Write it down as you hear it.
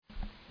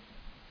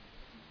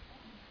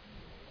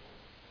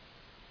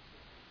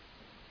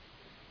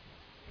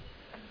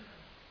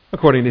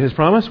According to His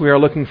promise, we are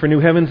looking for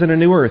new heavens and a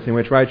new earth in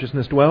which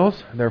righteousness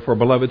dwells. Therefore,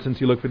 beloved, since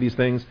you look for these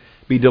things,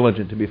 be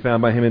diligent to be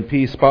found by Him in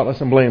peace,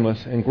 spotless and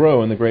blameless, and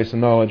grow in the grace and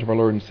knowledge of our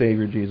Lord and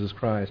Savior, Jesus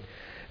Christ.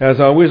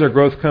 As always, our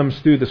growth comes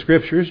through the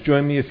Scriptures.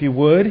 Join me, if you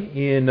would,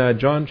 in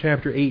John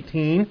chapter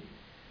 18.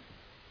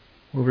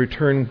 We'll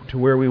return to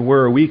where we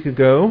were a week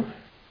ago.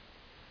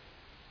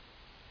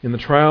 In the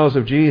trials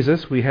of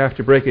Jesus, we have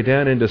to break it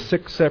down into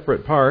 6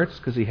 separate parts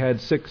because He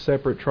had 6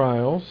 separate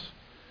trials.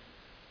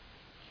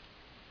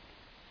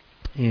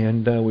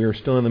 And we are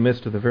still in the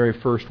midst of the very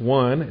first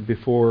one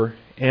before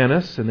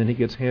Annas, and then He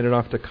gets handed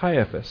off to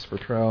Caiaphas for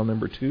trial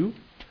number 2.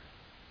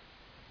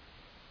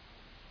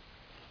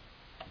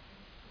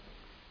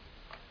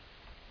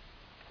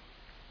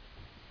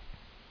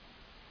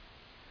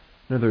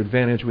 Another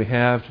advantage we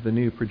have to the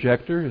new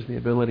projector is the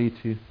ability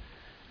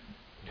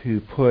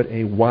to put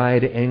a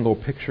wide-angle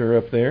picture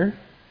up there,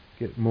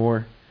 get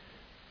more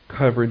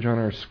coverage on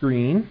our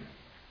screen.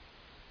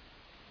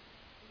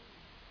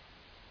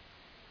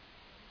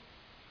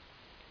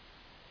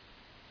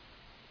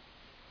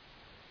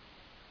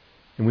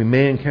 And we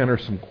may encounter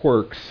some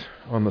quirks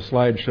on the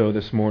slideshow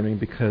this morning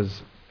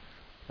because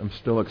I'm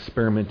still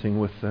experimenting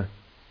with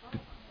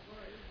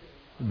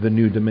the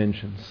new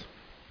dimensions.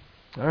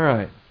 All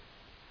right.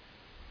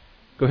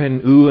 Go ahead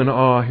and ooh and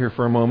ah here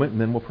for a moment,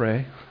 and then we'll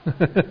pray.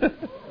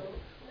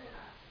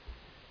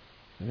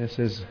 This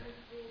is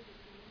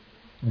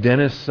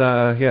Dennis.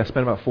 Spent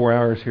about 4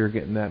 hours here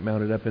getting that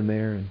mounted up in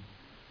there, and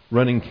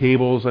running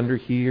cables under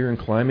here, and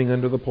climbing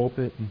under the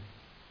pulpit, and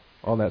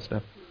all that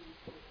stuff.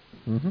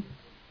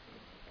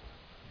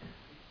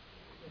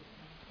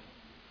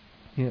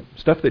 Yeah,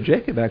 stuff that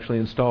Jacob actually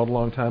installed a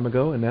long time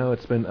ago, and now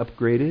it's been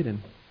upgraded.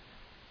 And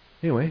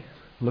anyway,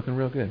 looking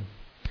real good.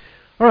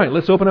 All right,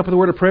 let's open up with a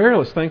word of prayer.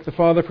 Let's thank the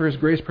Father for His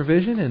grace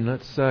provision, and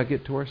let's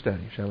get to our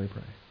study. Shall we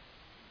pray?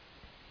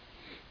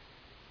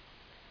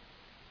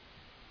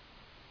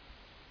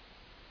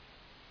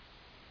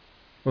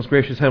 Most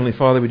gracious Heavenly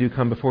Father, we do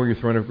come before Your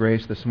throne of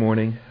grace this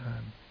morning,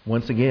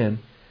 once again,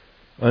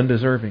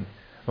 undeserving,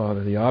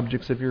 Father, the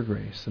objects of Your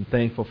grace, and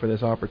thankful for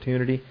this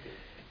opportunity.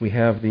 We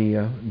have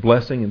the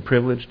blessing and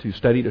privilege to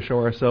study to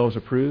show ourselves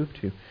approved,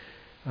 to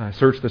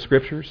search the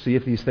Scriptures, see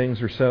if these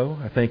things are so.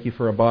 I thank You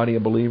for a body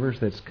of believers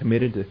that's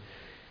committed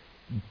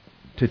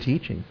to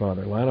teaching,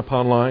 Father, line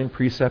upon line,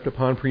 precept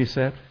upon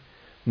precept.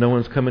 No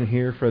one's coming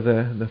here for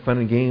the fun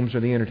and games or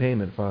the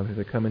entertainment, Father.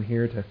 They're coming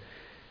here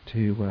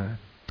to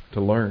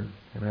learn,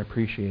 and I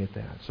appreciate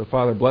that. So,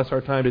 Father, bless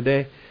our time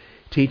today.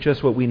 Teach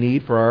us what we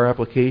need for our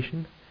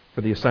application, for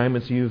the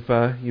assignments You've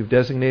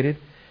designated.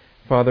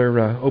 Father,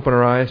 open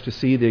our eyes to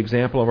see the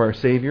example of our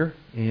Savior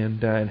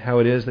and how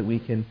it is that we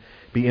can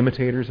be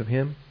imitators of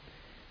Him.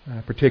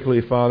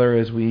 Particularly, Father,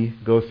 as we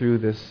go through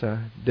this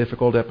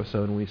difficult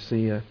episode, and we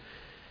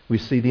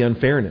see the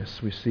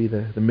unfairness, we see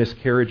the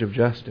miscarriage of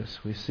justice,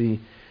 we see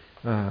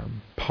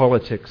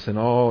politics and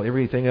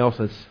everything else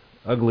that's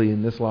ugly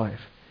in this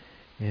life,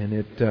 and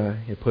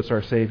it puts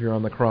our Savior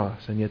on the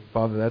cross. And yet,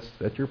 Father,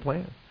 that's Your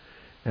plan.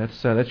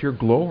 That's Your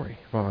glory,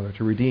 Father,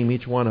 to redeem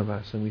each one of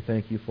us, and we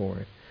thank You for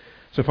it.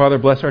 So, Father,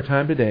 bless our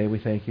time today. We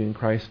thank You in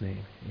Christ's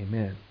name.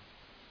 Amen.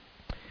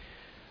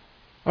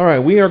 All right,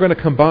 we are going to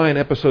combine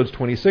episodes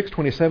 26,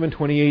 27,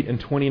 28, and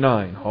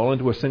 29 all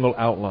into a single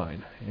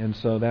outline. And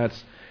so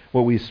that's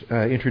what we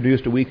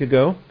introduced a week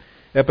ago.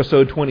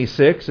 Episode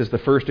 26 is the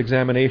first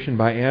examination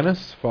by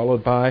Annas,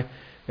 followed by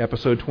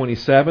episode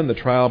 27, the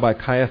trial by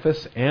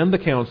Caiaphas and the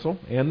council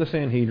and the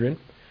Sanhedrin.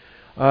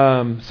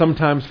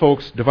 Sometimes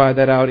folks divide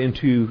that out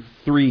into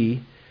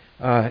 3,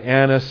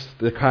 Annas,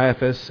 the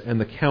Caiaphas, and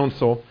the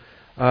council.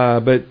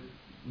 But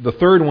the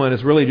third one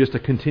is really just a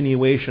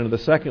continuation of the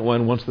second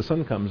one once the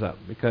sun comes up,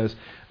 because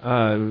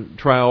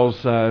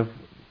trials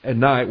at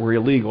night were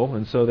illegal,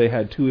 and so they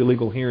had 2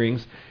 illegal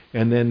hearings,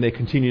 and then they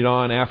continued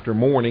on after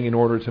morning in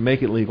order to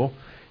make it legal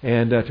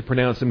and to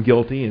pronounce him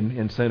guilty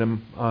and send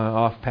him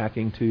off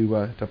packing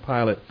to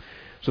Pilate.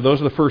 So those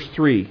are the first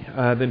 3.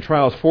 Then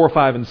trials 4,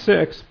 5, and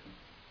 6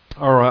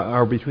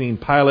 are between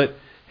Pilate,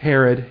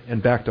 Herod,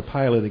 and back to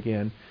Pilate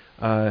again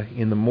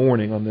in the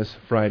morning on this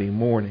Friday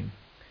morning.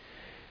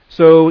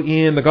 So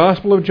in the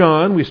Gospel of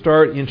John, we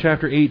start in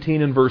chapter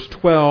 18 and verse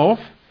 12,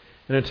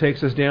 and it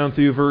takes us down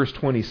through verse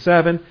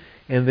 27,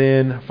 and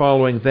then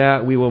following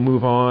that we will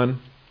move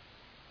on.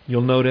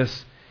 You'll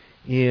notice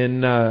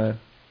in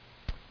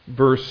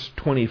verse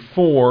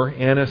 24,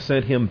 Annas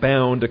sent him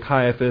bound to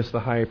Caiaphas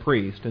the high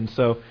priest, and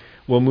so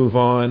we'll move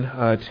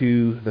on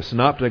to the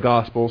Synoptic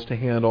Gospels to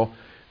handle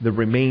the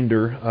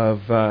remainder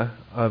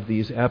of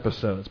these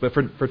episodes. But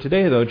for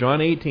today, though, John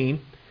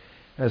 18,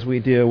 as we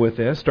deal with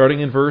this,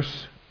 starting in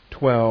verse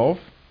 12.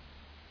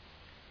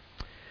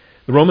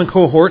 The Roman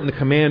cohort and the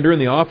commander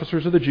and the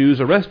officers of the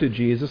Jews arrested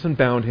Jesus and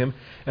bound him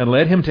and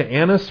led him to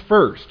Annas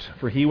first,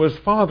 for he was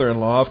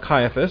father-in-law of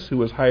Caiaphas, who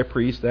was high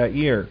priest that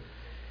year.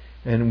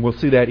 And we'll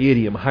see that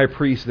idiom, high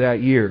priest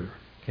that year.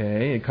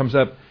 Okay, it comes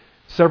up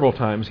several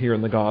times here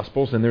in the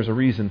Gospels, and there's a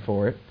reason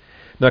for it.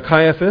 Now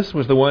Caiaphas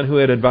was the one who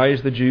had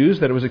advised the Jews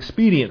that it was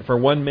expedient for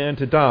one man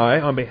to die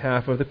on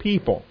behalf of the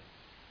people.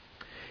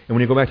 And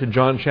when you go back to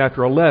John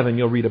chapter 11,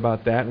 you'll read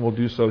about that, and we'll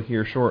do so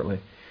here shortly.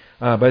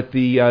 But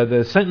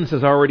the sentence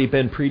has already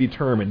been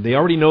predetermined. They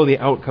already know the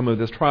outcome of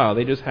this trial.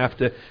 They just have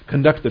to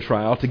conduct the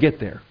trial to get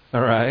there.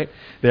 All right?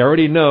 They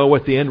already know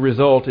what the end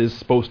result is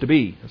supposed to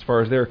be, as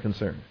far as they're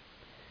concerned.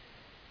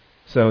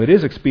 So it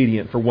is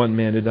expedient for one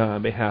man to die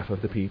on behalf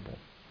of the people.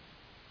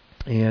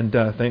 And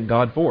thank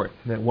God for it,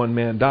 that one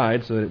man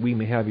died so that we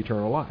may have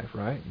eternal life,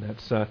 right?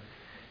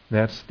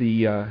 That's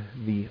the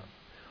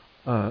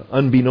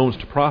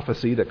unbeknownst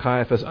prophecy that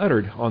Caiaphas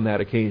uttered on that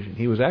occasion.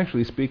 He was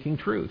actually speaking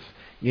truth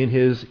in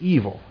his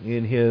evil,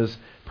 in his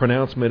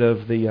pronouncement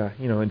of the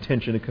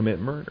intention to commit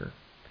murder.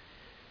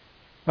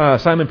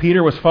 Simon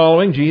Peter was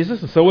following Jesus,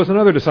 and so was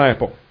another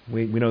disciple.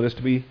 We know this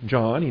to be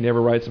John. He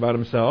never writes about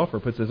himself or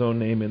puts his own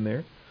name in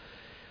there.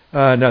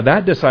 Now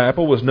that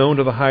disciple was known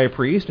to the high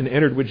priest and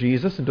entered with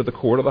Jesus into the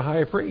court of the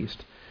high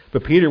priest.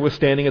 But Peter was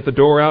standing at the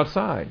door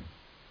outside.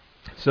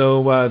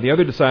 So the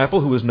other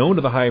disciple, who was known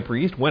to the high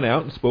priest, went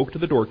out and spoke to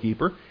the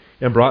doorkeeper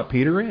and brought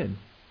Peter in.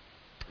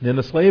 Then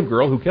the slave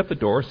girl who kept the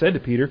door said to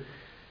Peter,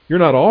 "You're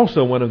not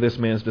also one of this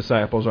man's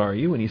disciples, are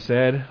you?" And he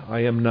said, "I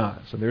am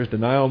not." So there's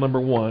denial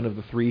number one of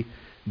the three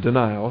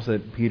denials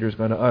that Peter's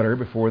going to utter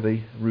before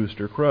the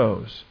rooster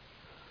crows.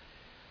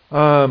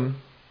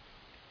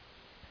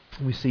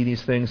 We see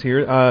these things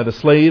here. The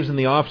slaves and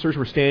the officers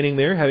were standing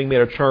there, having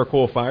made a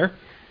charcoal fire,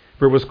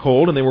 for it was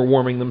cold, and they were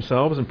warming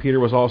themselves, and Peter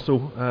was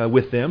also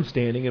with them,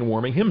 standing and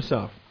warming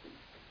himself.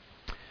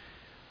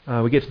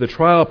 We get to the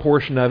trial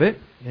portion of it,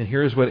 and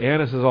here's what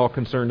Annas is all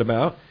concerned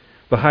about.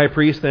 The high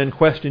priest then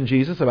questioned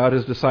Jesus about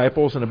his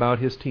disciples and about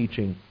his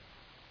teaching.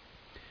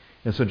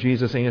 And so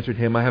Jesus answered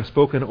him, "I have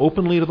spoken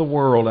openly to the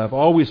world. I have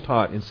always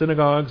taught in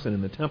synagogues and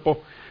in the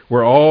temple,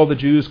 where all the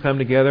Jews come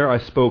together. I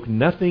spoke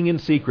nothing in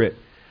secret.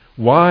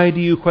 Why do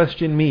you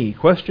question me?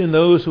 Question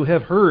those who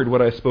have heard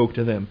what I spoke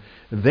to them.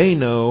 They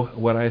know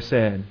what I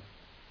said."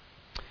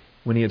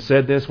 When he had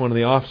said this, one of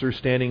the officers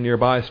standing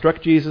nearby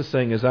struck Jesus,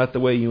 saying, "Is that the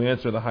way you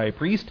answer the high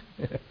priest?"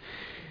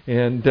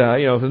 And,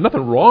 there's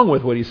nothing wrong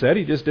with what he said.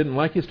 He just didn't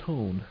like his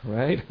tone,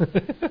 right?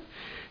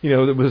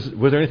 Was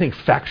there anything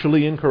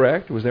factually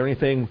incorrect? Was there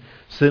anything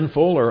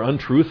sinful or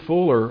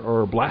untruthful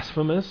or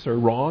blasphemous or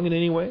wrong in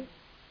any way?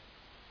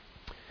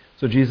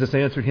 So Jesus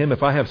answered him,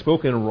 "If I have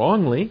spoken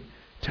wrongly,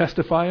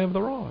 testify of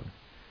the wrong.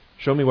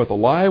 Show me what the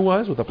lie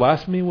was, what the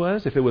blasphemy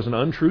was, if it was an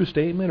untrue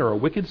statement or a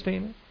wicked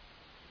statement.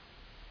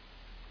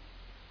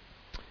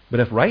 But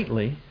if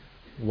rightly,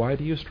 why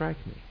do you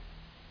strike me?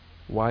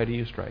 Why do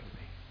you strike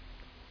me?"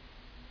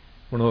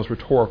 One of those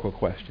rhetorical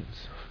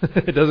questions.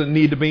 It doesn't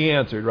need to be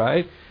answered,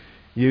 right?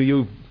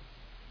 You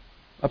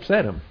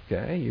upset him,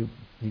 okay?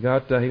 He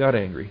got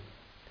angry.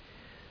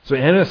 So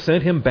Annas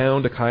sent him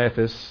bound to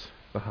Caiaphas,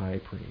 the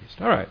high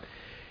priest. All right.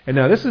 And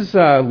now this is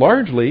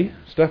largely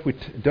stuff we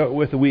dealt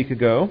with a week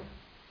ago.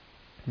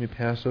 Let me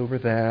pass over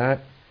that.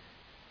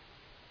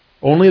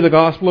 Only the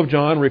Gospel of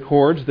John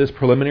records this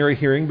preliminary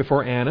hearing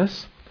before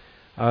Annas.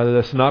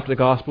 The Synoptic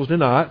Gospels do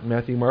not.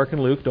 Matthew, Mark,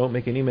 and Luke don't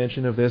make any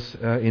mention of this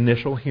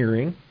initial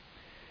hearing.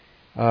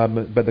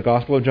 But the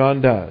Gospel of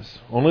John does.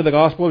 Only the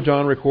Gospel of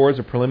John records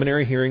a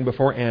preliminary hearing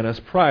before Annas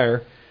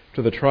prior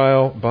to the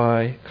trial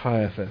by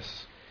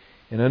Caiaphas.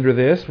 And under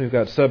this, we've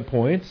got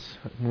subpoints.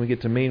 When we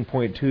get to main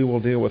point 2, we'll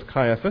deal with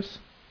Caiaphas.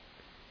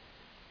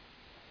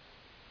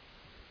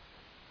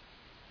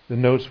 The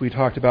notes we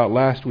talked about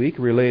last week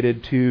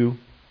related to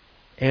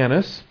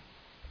Annas.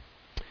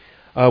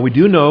 We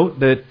do note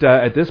that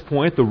at this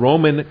point, the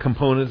Roman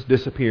components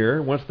disappear.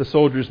 Once the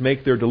soldiers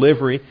make their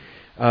delivery,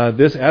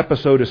 this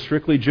episode is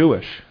strictly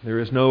Jewish. There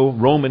is no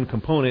Roman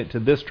component to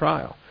this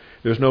trial.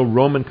 There's no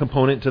Roman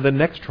component to the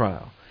next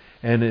trial.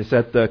 And it's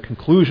at the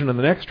conclusion of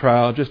the next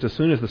trial, just as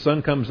soon as the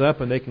sun comes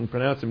up and they can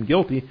pronounce him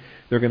guilty,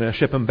 they're going to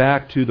ship him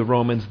back to the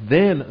Romans.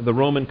 Then the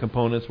Roman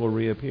components will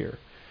reappear.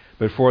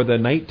 But for the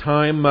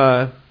nighttime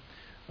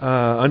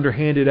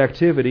underhanded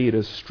activity, it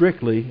is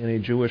strictly in a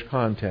Jewish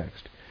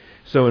context.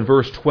 So in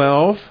verse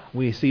 12,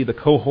 we see the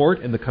cohort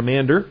and the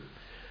commander.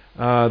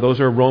 Those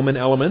are Roman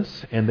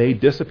elements, and they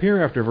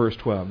disappear after verse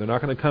 12. They're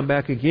not going to come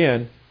back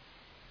again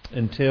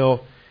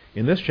until,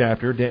 in this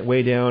chapter,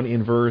 way down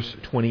in verse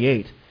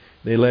 28.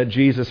 They led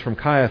Jesus from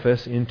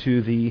Caiaphas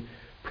into the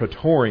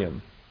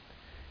praetorium.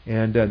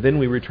 And then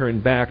we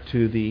return back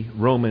to the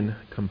Roman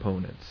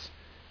components,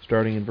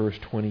 starting in verse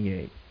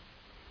 28.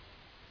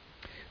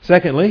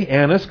 Secondly,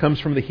 Annas comes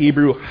from the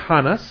Hebrew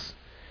Hanas,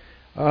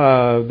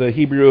 the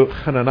Hebrew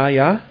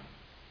Hananiah.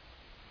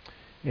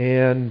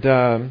 And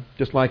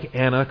just like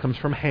Anna comes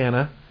from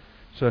Hannah.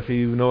 So if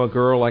you know a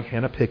girl like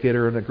Hannah Pickett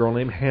or a girl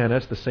named Hannah,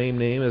 it's the same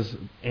name as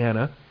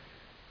Anna.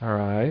 All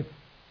right.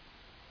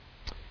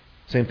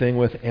 Same thing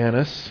with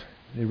Annas.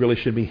 It really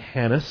should be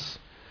Hannas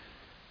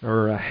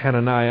or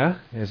Hananiah,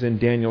 as in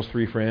Daniel's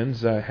three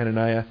friends,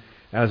 Hananiah,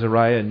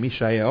 Azariah, and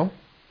Mishael.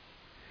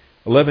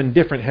 11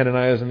 different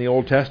Hananiahs in the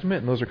Old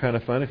Testament, and those are kind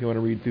of fun if you want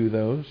to read through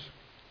those.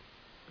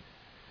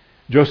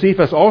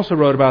 Josephus also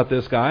wrote about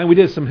this guy. We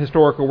did some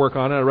historical work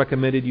on it. I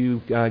recommended you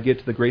get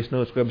to the Grace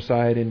Notes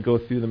website and go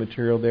through the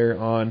material there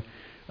on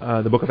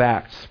the book of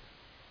Acts.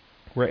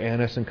 where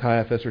Annas and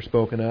Caiaphas are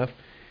spoken of.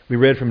 We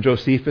read from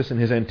Josephus in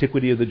his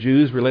Antiquity of the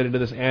Jews related to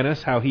this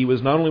Annas, how he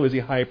was, not only was he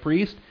high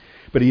priest,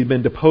 but he had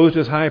been deposed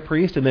as high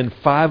priest, and then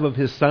 5 of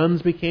his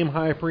sons became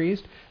high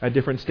priest at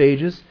different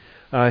stages.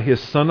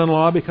 His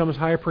son-in-law becomes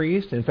high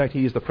priest. In fact,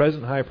 he is the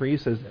present high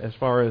priest as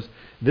far as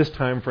this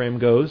time frame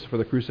goes for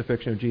the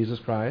crucifixion of Jesus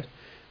Christ.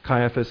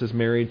 Caiaphas is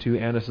married to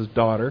Annas'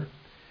 daughter.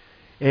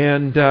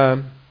 And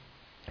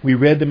we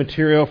read the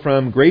material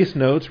from Grace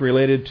Notes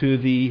related to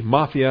the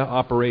mafia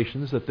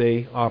operations that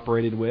they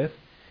operated with.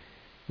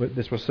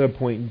 This was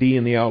subpoint D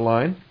in the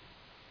outline.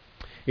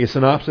 A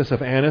synopsis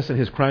of Annas and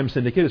his crime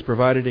syndicate is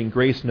provided in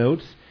Grace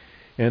Notes.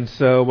 And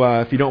so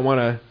if you don't want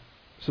to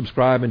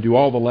subscribe and do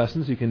all the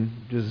lessons, you can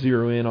just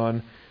zero in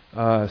on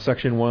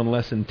Section 1,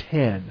 Lesson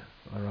 10.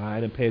 All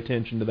right, and pay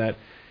attention to that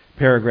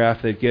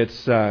paragraph that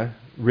gets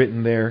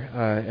written there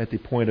at the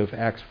point of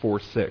Acts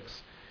 4:6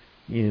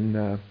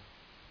 in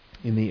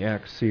the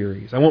Acts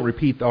series. I won't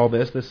repeat all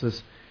this. This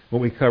is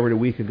what we covered a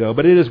week ago,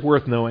 but it is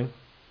worth knowing.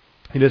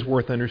 It is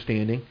worth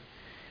understanding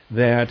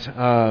that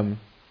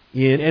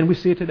and we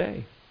see it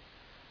today.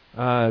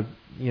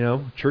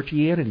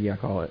 Churchianity, I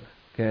call it.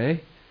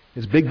 Okay,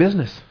 it's big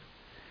business.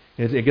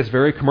 It gets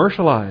very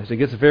commercialized. It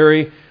gets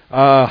very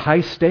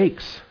high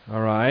stakes.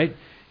 All right,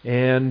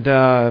 and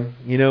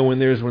when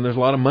there's a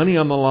lot of money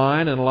on the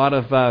line and a lot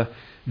of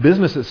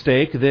business at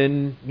stake,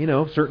 then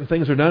certain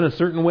things are done in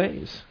certain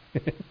ways,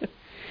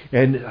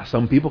 and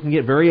some people can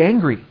get very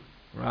angry.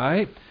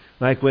 Right.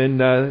 Like when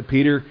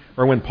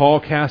when Paul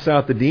casts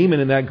out the demon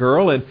in that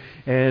girl,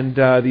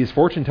 and these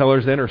fortune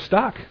tellers then are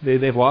stuck.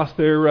 They've lost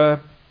their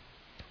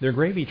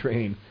gravy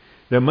train.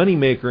 Their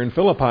moneymaker in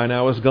Philippi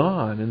now is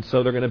gone, and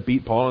so they're going to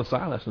beat Paul and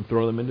Silas and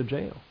throw them into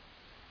jail.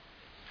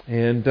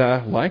 And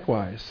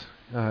likewise,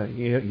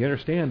 you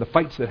understand the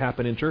fights that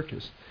happen in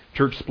churches,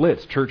 church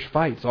splits, church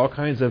fights, all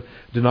kinds of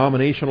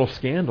denominational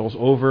scandals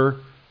over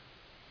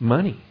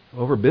money,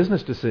 over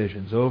business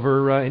decisions,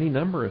 over any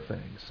number of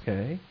things.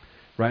 Okay.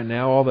 Right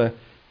now, all the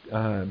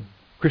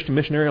Christian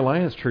Missionary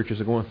Alliance churches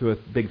are going through a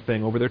big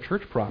thing over their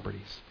church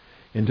properties.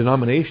 And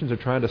denominations are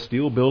trying to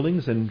steal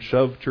buildings and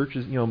shove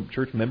churches,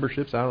 church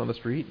memberships out on the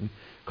street and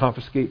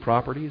confiscate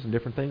properties and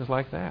different things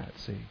like that.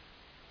 See,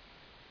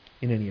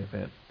 in any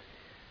event,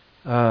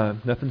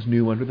 nothing's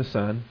new under the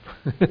sun.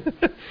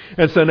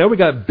 And so now we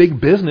got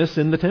big business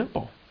in the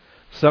temple,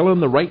 selling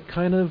the right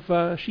kind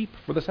of sheep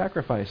for the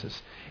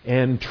sacrifices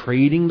and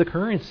trading the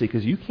currency,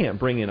 because you can't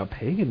bring in a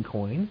pagan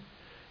coin.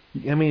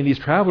 I mean, these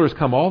travelers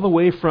come all the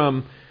way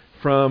from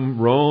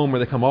Rome, or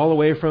they come all the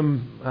way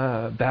from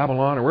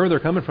Babylon, or wherever they're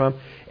coming from,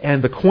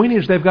 and the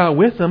coinage they've got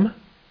with them,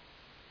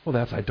 well,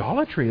 that's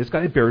idolatry.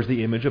 It bears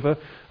the image of a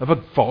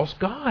false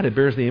god. It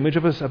bears the image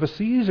of a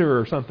Caesar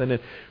or something.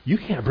 And you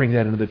can't bring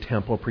that into the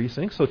temple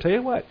precincts. So tell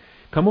you what,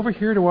 come over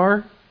here to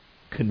our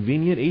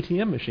convenient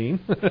ATM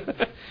machine,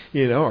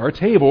 our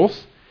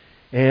tables,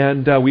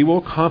 and we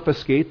will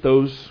confiscate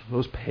those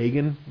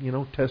pagan,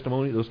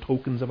 testimony, those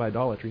tokens of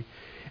idolatry,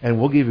 and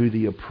we'll give you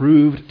the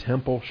approved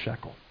temple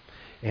shekel.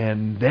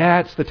 And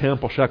that's the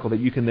temple shekel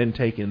that you can then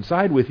take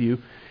inside with you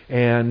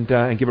and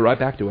give it right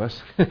back to us.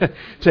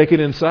 Take it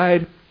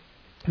inside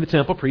the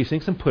temple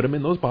precincts and put them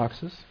in those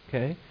boxes.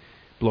 Okay,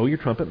 blow your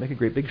trumpet, make a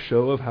great big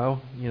show of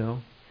how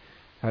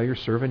you're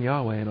serving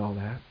Yahweh and all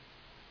that.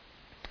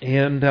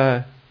 And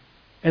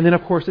then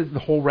of course the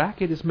whole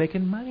racket is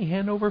making money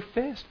hand over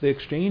fist. The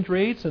exchange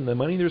rates and the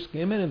money they're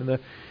skimming and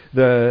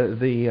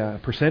the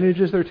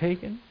percentages they're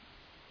taking.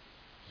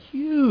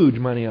 Huge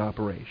money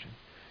operation.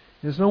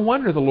 It's no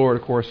wonder the Lord,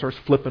 of course, starts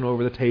flipping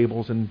over the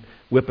tables and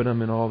whipping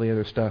them and all the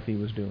other stuff he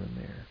was doing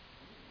there.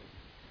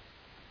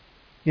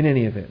 In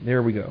any event,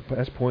 there we go.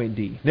 That's point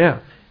D.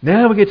 Now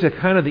we get to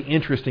kind of the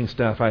interesting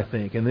stuff, I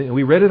think. And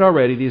we read it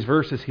already, these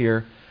verses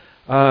here.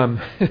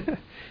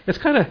 It's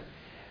kind of...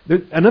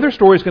 Another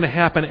story is going to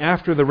happen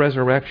after the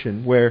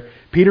resurrection, where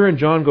Peter and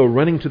John go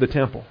running to the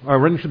temple, or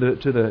running to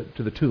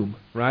the tomb,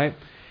 right?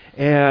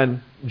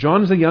 And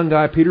John's the young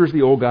guy, Peter's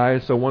the old guy,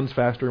 so one's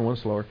faster and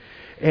one's slower.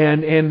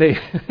 And they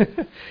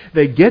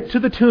they get to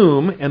the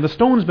tomb, and the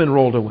stone's been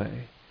rolled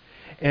away.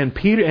 And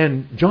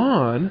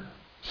John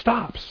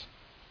stops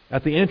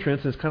at the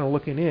entrance and is kind of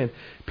looking in.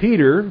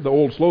 Peter, the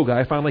old slow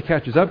guy, finally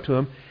catches up to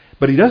him,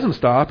 but he doesn't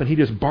stop, and he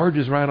just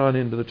barges right on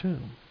into the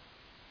tomb,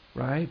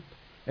 right?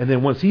 And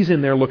then once he's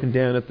in there looking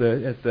down at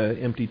the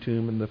empty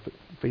tomb and the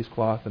face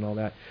cloth and all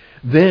that,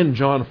 then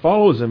John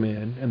follows him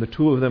in, and the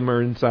two of them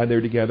are inside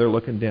there together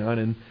looking down,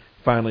 and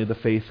finally the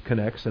faith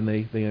connects, and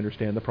they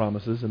understand the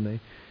promises, and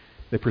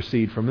they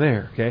proceed from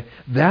there. Okay,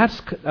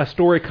 that's a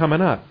story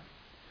coming up.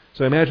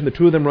 So imagine the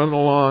two of them running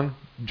along.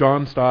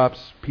 John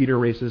stops. Peter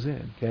races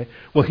in. Okay.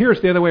 Well, here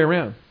it's the other way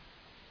around.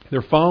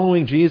 They're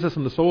following Jesus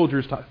and the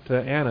soldiers to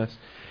Annas,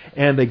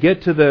 and they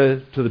get to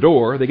the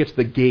door. They get to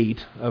the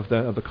gate of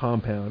the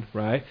compound,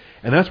 right?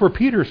 And that's where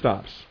Peter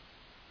stops.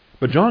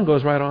 But John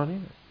goes right on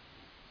in.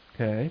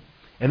 Okay.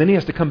 And then he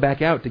has to come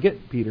back out to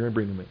get Peter and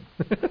bring him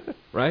in.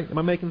 Right? Am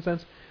I making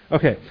sense?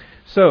 Okay.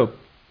 So,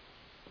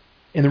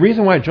 and the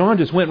reason why John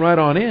just went right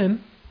on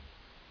in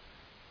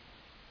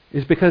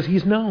is because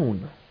he's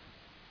known.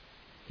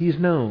 he's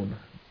known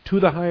to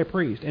the high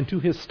priest and to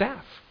his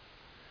staff,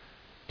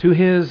 to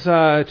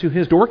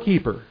his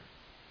doorkeeper,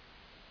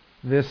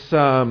 this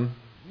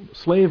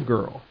slave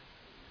girl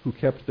who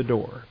kept the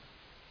door.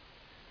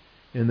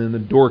 And then the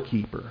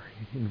doorkeeper,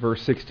 in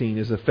verse 16,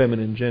 is a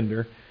feminine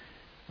gender,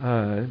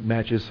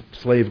 matches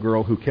slave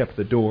girl who kept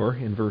the door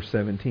in verse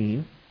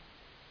 17.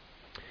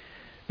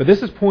 But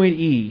this is point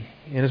E,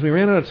 and as we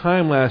ran out of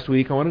time last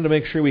week, I wanted to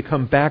make sure we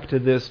come back to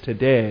this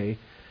today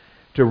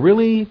to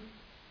really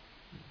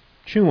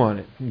chew on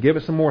it and give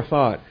it some more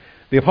thought.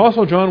 The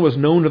Apostle John was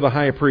known to the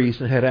high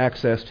priest and had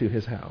access to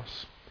his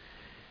house.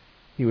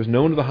 He was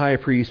known to the high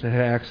priest and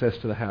had access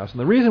to the house. And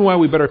the reason why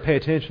we better pay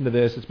attention to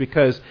this is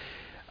because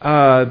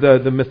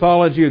the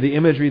mythology or the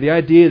imagery, the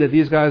idea that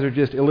these guys are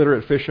just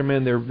illiterate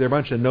fishermen, they're a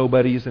bunch of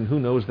nobodies and who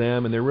knows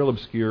them and they're real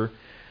obscure.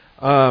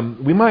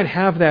 We might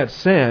have that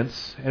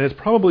sense, and it's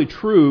probably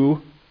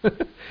true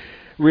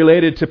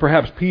related to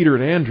perhaps Peter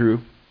and Andrew,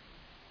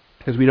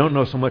 because we don't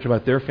know so much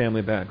about their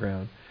family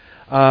background.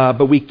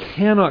 But we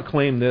cannot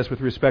claim this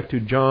with respect to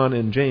John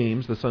and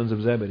James, the sons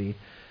of Zebedee.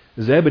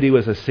 Zebedee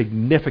was a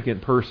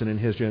significant person in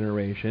his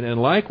generation,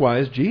 and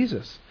likewise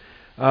Jesus,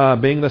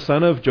 being the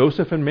son of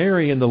Joseph and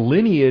Mary, and the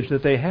lineage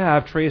that they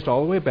have traced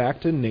all the way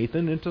back to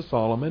Nathan and to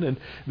Solomon, and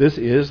this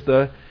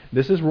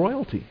is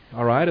royalty,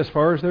 all right, as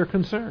far as they're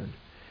concerned.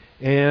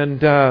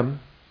 And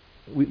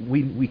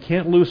we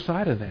can't lose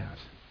sight of that.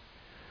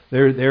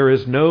 There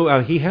is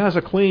no he has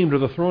a claim to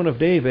the throne of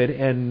David,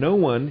 and no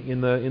one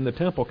in the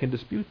temple can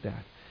dispute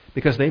that,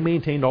 because they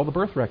maintained all the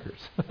birth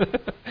records.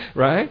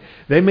 Right?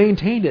 They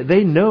maintained it.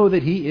 They know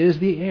that he is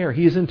the heir.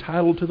 He is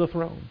entitled to the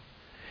throne.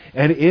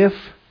 And if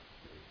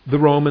the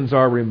Romans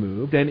are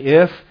removed, and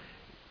if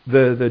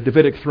the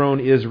Davidic throne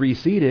is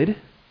reseated,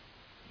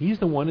 he's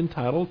the one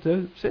entitled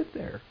to sit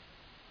there.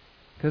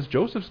 Because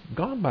Joseph's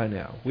gone by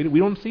now. We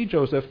don't see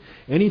Joseph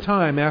any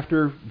time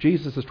after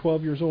Jesus is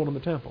 12 years old in the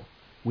temple.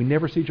 We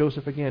never see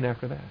Joseph again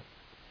after that.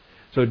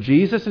 So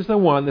Jesus is the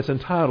one that's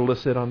entitled to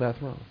sit on that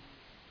throne.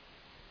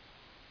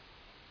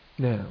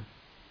 Now,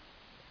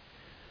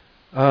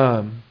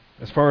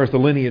 as far as the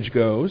lineage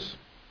goes,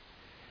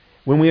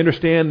 when we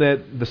understand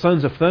that the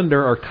sons of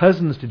thunder are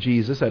cousins to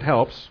Jesus, that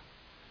helps.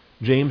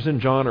 James and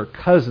John are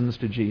cousins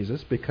to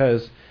Jesus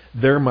because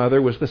their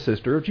mother was the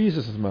sister of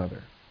Jesus'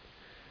 mother.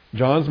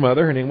 John's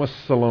mother, her name was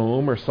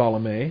Salome or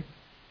Salome.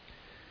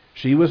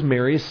 She was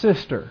Mary's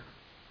sister.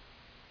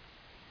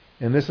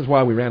 And this is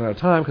why we ran out of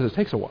time, because it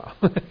takes a while.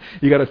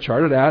 You got to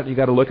chart it out. You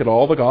got to look at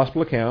all the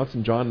gospel accounts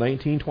in John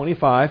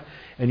 19:25,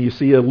 and you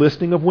see a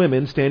listing of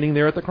women standing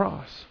there at the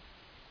cross.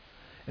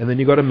 And then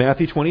you go to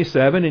Matthew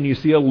 27, and you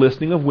see a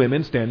listing of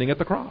women standing at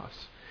the cross.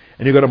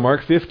 And you go to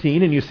Mark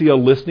 15, and you see a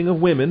listing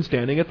of women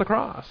standing at the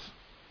cross.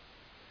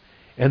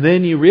 And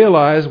then you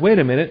realize, wait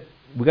a minute,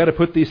 we got to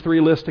put these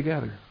three lists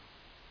together.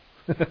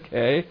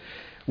 Okay?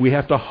 We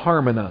have to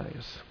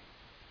harmonize.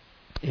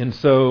 And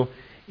so,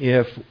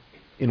 if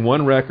in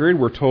one record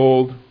we're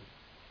told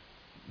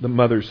the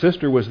mother's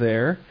sister was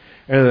there,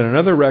 and in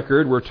another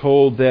record we're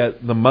told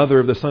that the mother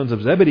of the sons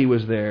of Zebedee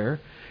was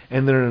there,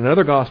 and then in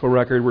another gospel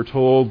record we're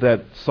told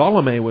that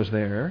Salome was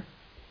there,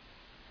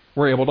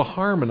 we're able to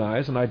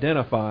harmonize and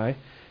identify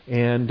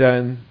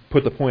and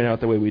put the point out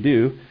the way we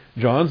do.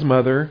 John's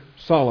mother,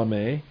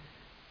 Salome,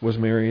 was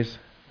Mary's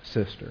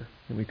sister.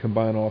 And we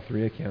combine all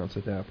three accounts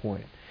at that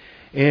point.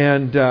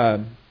 And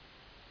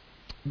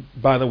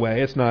by the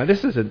way,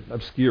 this isn't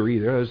obscure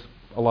either. There's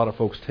a lot of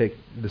folks take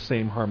the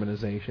same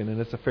harmonization,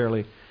 and it's a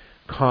fairly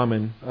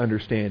common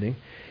understanding.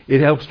 It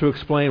helps to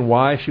explain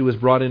why she was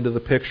brought into the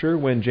picture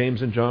when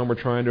James and John were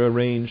trying to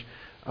arrange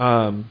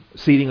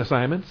seating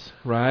assignments,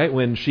 right?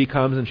 When she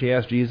comes and she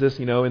asks Jesus,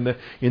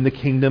 in the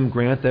kingdom,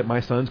 grant that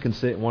my sons can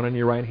sit one on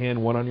your right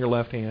hand, one on your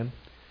left hand.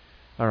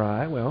 All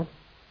right, well,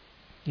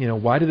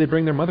 why did they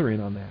bring their mother in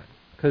on that?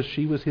 Because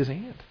she was his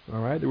aunt,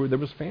 all right? There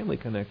was family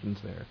connections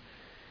there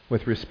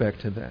with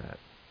respect to that.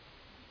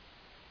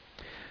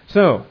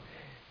 So,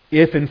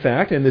 if in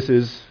fact, and this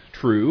is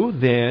true,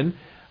 then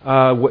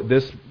what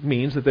this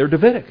means that they're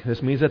Davidic.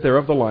 This means that they're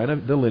of the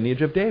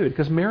lineage of David,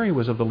 because Mary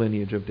was of the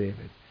lineage of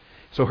David.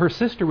 So her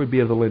sister would be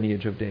of the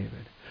lineage of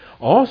David.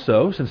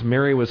 Also, since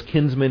Mary was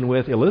kinsman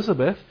with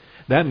Elizabeth,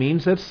 that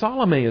means that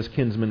Salome is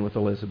kinsman with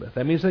Elizabeth.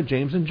 That means that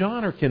James and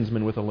John are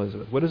kinsmen with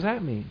Elizabeth. What does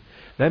that mean?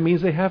 That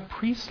means they have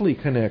priestly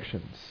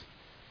connections.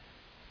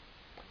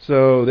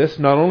 So this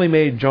not only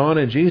made John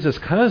and Jesus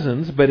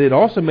cousins, but it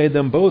also made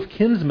them both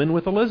kinsmen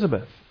with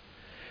Elizabeth.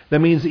 That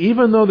means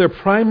even though their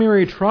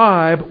primary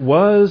tribe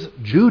was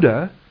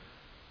Judah,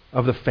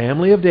 of the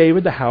family of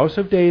David, the house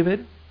of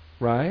David,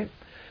 right?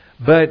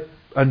 But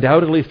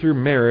undoubtedly through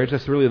marriage,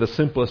 that's really the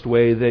simplest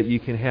way that you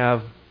can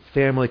have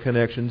family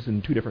connections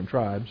in two different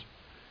tribes.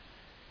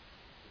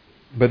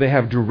 But they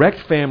have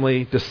direct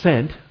family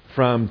descent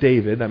from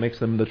David. That makes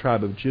them the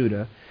tribe of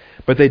Judah.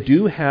 But they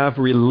do have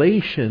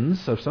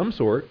relations of some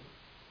sort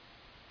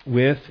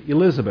with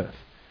Elizabeth.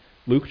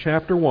 Luke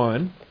chapter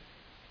 1.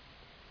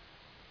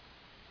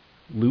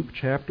 Luke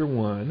chapter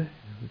 1.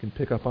 We can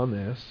pick up on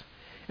this.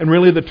 And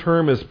really the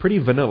term is pretty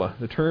vanilla.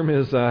 The term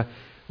is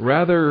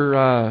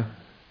rather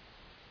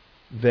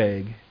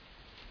vague.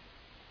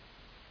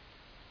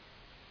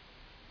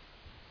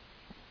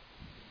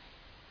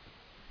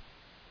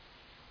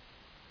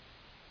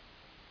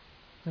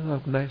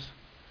 Oh, nice.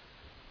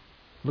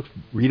 Looks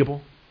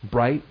readable,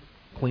 bright,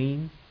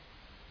 clean.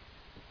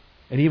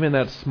 And even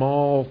that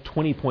small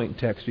 20-point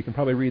text, you can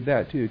probably read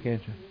that too,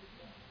 can't you?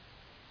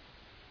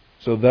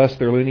 So thus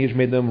their lineage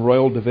made them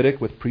royal Davidic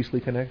with priestly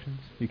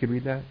connections. You could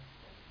read that?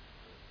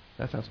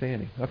 That's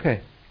outstanding.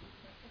 Okay.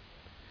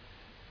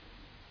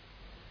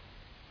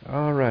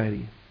 All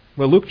righty.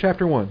 Well, Luke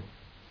chapter 1.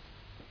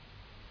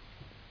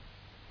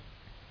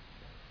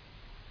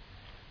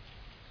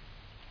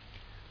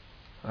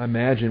 I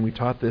imagine we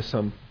taught this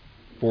some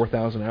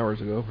 4,000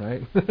 hours ago,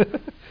 right?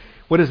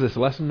 What is this?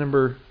 Lesson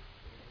number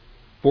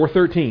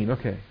 413.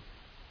 Okay.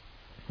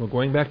 Well,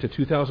 going back to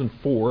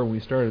 2004 when we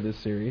started this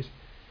series,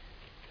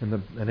 and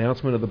the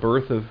announcement of the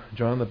birth of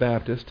John the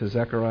Baptist to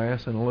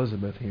Zacharias and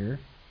Elizabeth here.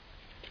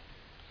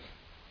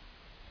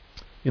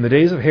 In the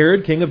days of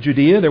Herod, king of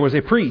Judea, there was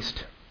a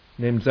priest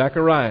named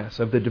Zacharias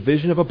of the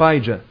division of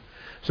Abijah.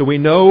 So we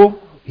know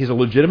he's a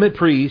legitimate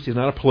priest. He's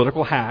not a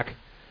political hack.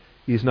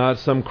 He's not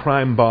some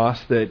crime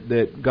boss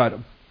that got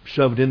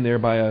shoved in there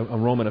by a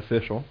Roman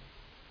official.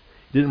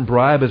 Didn't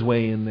bribe his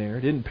way in there.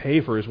 Didn't pay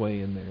for his way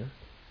in there.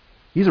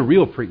 He's a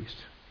real priest.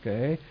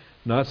 Okay,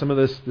 not some of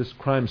this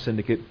crime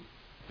syndicate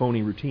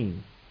phony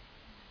routine.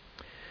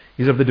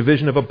 He's of the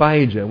division of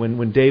Abijah.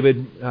 When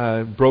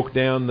David broke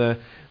down the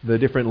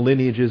different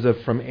lineages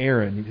from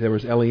Aaron, there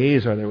was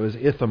Eleazar, there was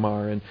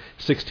Ithamar, and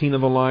 16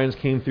 of the lines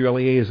came through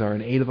Eleazar,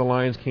 and 8 of the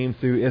lines came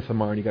through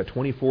Ithamar, and you got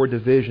 24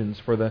 divisions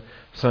for the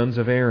sons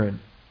of Aaron.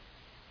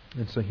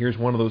 And so here's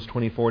one of those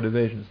 24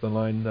 divisions,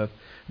 the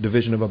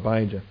division of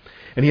Abijah.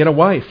 And he had a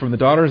wife from the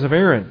daughters of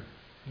Aaron.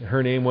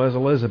 Her name was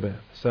Elizabeth.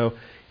 So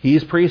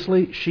he's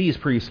priestly, she's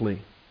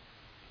priestly.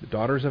 The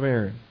daughters of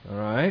Aaron. All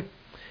right?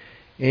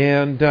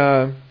 And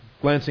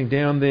glancing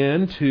down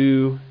then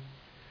to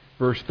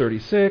verse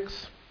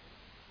 36,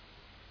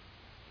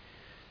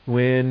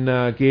 when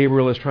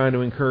Gabriel is trying to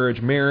encourage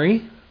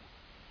Mary,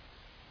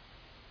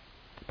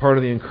 part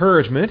of the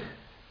encouragement,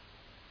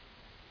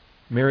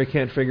 Mary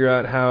can't figure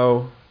out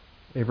how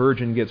a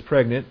virgin gets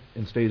pregnant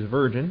and stays a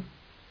virgin.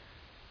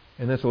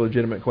 And that's a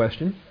legitimate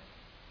question.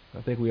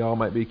 I think we all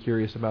might be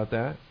curious about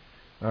that.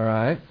 All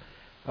right.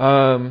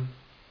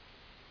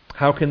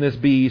 How can this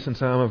be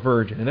since I'm a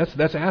virgin? And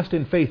that's asked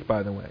in faith,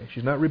 by the way.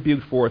 She's not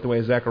rebuked for it the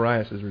way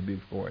Zacharias is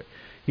rebuked for it.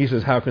 He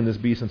says, how can this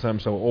be since I'm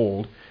so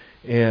old?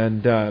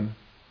 And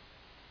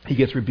he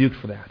gets rebuked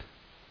for that.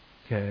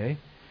 Okay?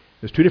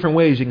 There's 2 different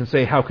ways you can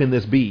say, how can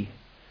this be?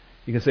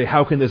 You can say,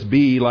 how can this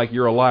be, like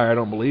you're a liar, I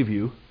don't believe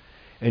you.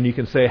 And you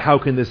can say, how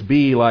can this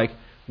be, like,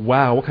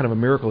 wow, what kind of a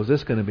miracle is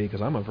this going to be?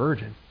 Because I'm a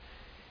virgin.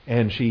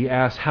 And she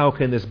asks, how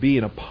can this be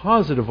in a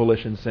positive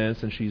volition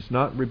sense? And she's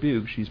not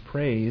rebuked, she's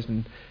praised,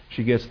 and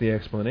she gets the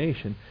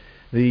explanation.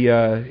 The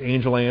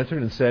angel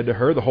answered and said to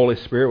her, the Holy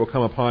Spirit will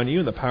come upon you,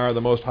 and the power of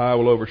the Most High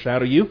will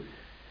overshadow you.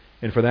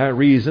 And for that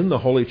reason, the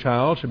Holy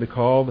Child should be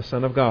called the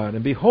Son of God.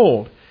 And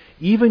behold,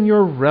 even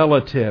your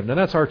relative, now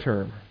that's our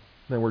term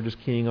that we're just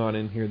keying on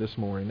in here this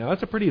morning. Now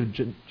that's a pretty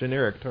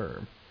generic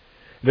term.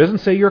 It doesn't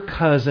say your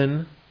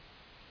cousin,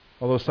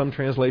 although some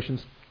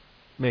translations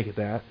make it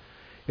that.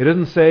 It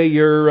doesn't say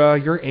your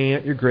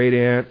aunt, your great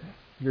aunt,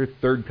 your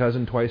third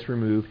cousin twice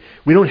removed.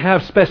 We don't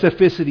have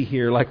specificity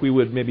here like we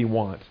would maybe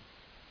want.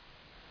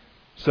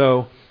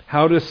 So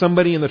how does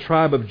somebody in the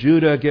tribe of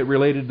Judah get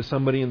related to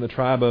somebody in the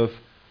tribe of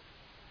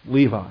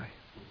Levi?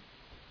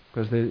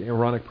 Because the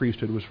Aaronic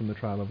priesthood was from the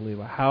tribe of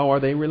Levi. How are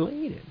they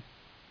related?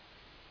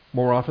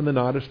 More often than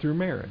not, it's through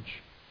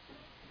marriage.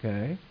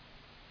 Okay?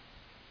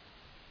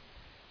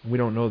 We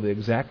don't know the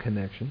exact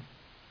connection.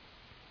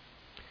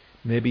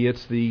 Maybe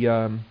it's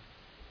the,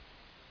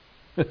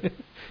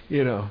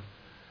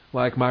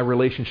 like my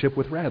relationship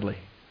with Radley.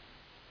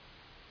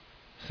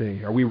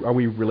 See, are we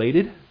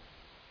related?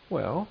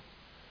 Well,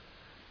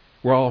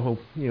 we're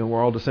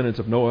all descendants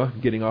of Noah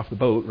getting off the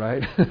boat,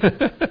 right?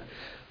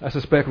 I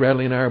suspect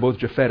Radley and I are both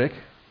Japhetic.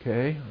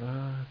 Okay.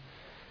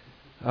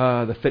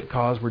 The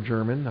Fitcos were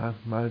German.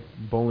 My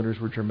Bollanders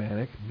were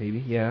Germanic. Maybe.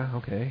 Yeah.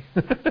 Okay.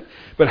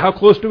 But how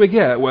close do we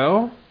get?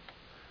 Well,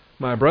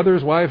 my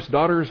brother's wife's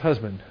daughter's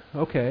husband.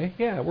 Okay.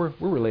 Yeah, we're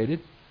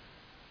related.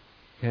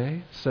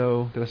 Okay.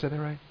 So, did I say that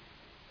right?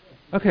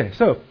 Okay.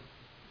 So,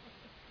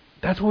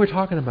 that's what we're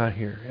talking about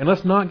here. And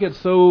let's not get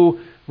so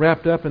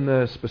wrapped up in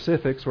the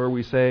specifics where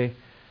we say,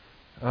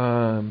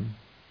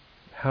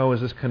 how is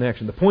this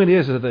connection? The point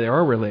is that they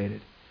are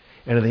related.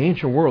 And in the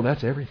ancient world,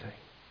 that's everything.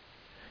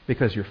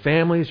 Because your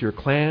families, your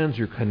clans,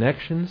 your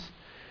connections,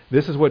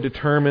 this is what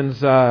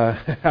determines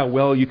how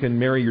well you can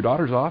marry your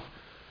daughters off.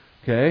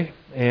 Okay?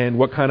 And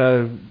what kind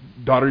of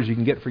daughters you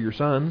can get for your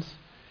sons.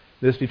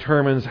 This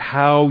determines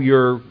how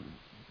your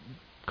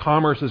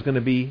commerce is going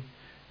to be,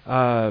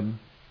 how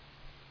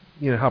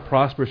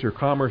prosperous your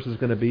commerce is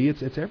going to be.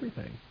 It's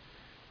everything.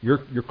 Your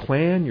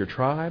clan, your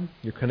tribe,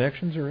 your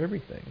connections are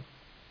everything.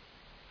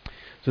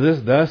 So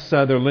thus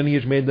their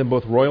lineage made them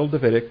both royal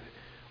Davidic,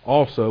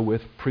 also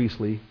with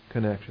priestly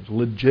connections,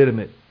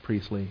 legitimate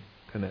priestly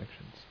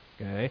connections.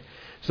 Okay?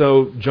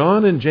 So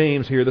John and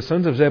James here, the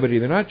sons of Zebedee,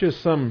 they're not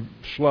just some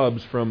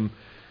schlubs from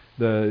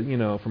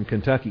from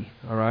Kentucky.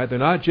 All right? They're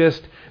not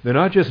just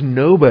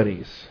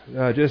nobodies,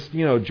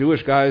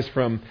 Jewish guys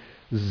from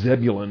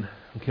Zebulun,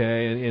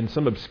 okay, in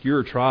some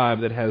obscure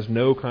tribe that has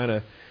no kind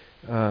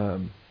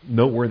of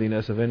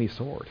noteworthiness of any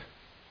sort.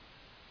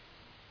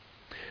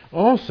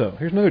 Also,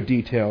 here's another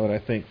detail that I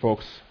think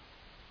folks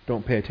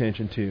don't pay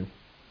attention to.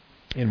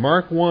 In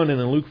Mark 1 and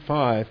in Luke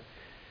 5,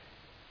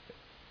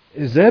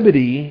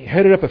 Zebedee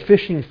headed up a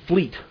fishing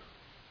fleet.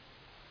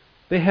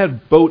 They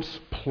had boats,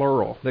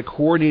 plural, that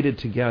coordinated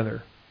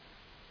together.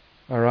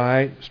 All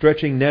right,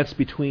 stretching nets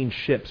between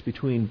ships,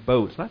 between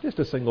boats, not just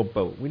a single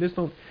boat. We just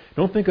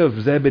don't think of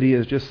Zebedee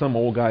as just some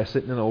old guy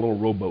sitting in a little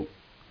rowboat,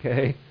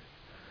 okay,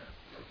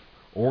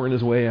 oaring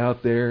his way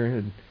out there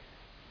and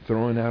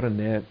throwing out a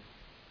net.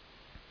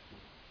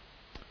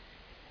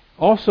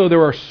 Also,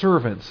 there are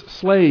servants,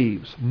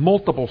 slaves,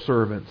 multiple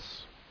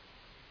servants.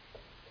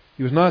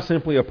 He was not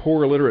simply a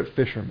poor illiterate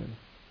fisherman.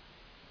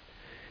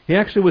 He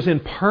actually was in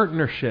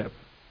partnership.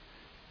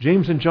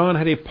 James and John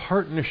had a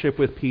partnership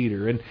with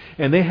Peter,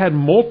 and they had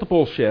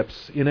multiple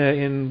ships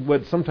in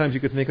what sometimes you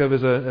could think of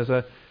as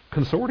a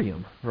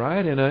consortium,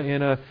 right? In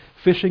a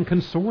fishing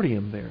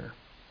consortium there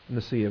in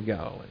the Sea of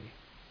Galilee.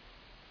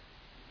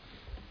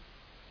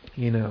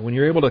 When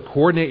you're able to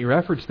coordinate your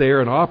efforts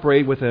there and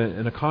operate with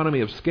an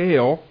economy of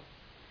scale,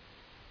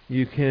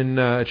 you can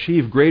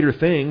achieve greater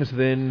things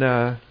than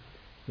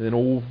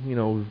old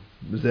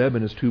Zeb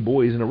and his two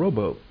boys in a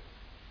rowboat.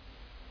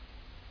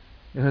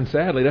 And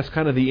sadly, that's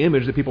kind of the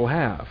image that people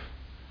have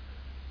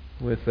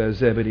with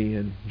Zebedee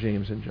and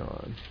James and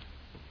John.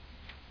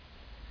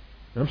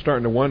 I'm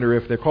starting to wonder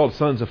if they're called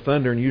sons of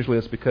thunder, and usually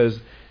it's because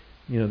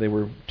they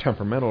were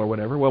temperamental or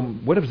whatever. Well,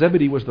 what if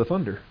Zebedee was the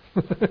thunder?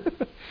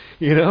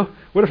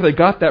 What if they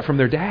got that from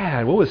their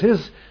dad? What was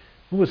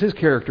his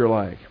character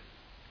like?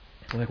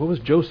 Like, what was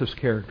Joseph's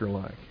character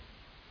like?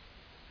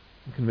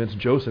 I'm convinced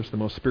Joseph's the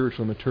most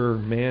spiritually mature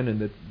man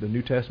in the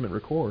New Testament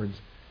records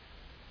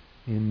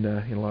in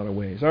a lot of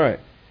ways. All right,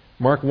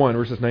 Mark 1,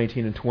 verses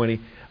 19 and 20.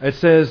 It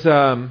says,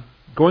 going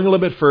a little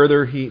bit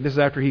further, this is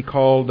after he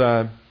called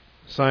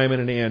Simon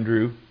and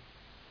Andrew.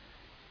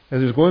 As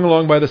he was going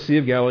along by the Sea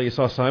of Galilee, he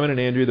saw Simon and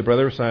Andrew, the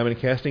brother of Simon,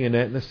 casting a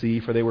net in the sea,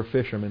 for they were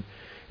fishermen.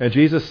 And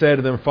Jesus said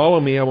to them, "Follow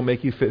me, I will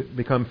make you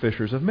become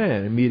fishers of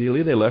men."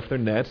 Immediately they left their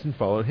nets and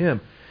followed him.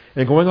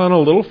 And going on a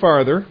little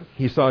farther,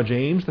 he saw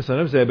James, the son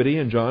of Zebedee,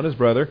 and John, his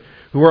brother,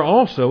 who were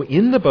also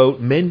in the boat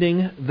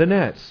mending the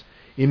nets.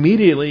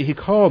 Immediately he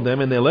called them,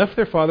 and they left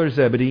their father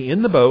Zebedee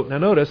in the boat. Now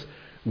notice,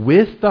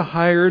 with the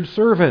hired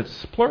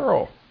servants,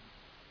 plural.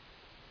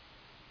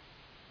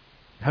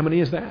 How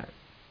many is that?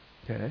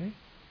 Okay.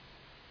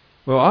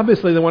 Well,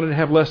 obviously they wanted to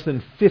have less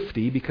than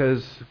 50,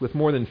 because with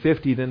more than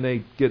 50, then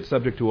they get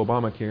subject to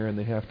Obamacare, and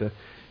they have to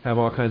have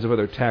all kinds of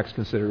other tax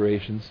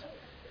considerations.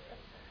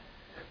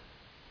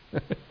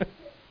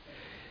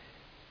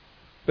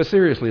 But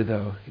seriously,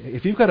 though,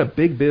 if you've got a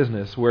big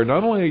business where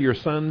not only are your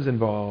sons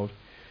involved,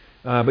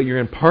 but you're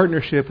in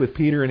partnership with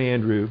Peter and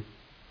Andrew,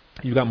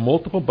 you've got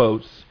multiple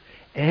boats,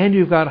 and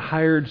you've got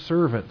hired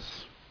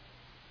servants.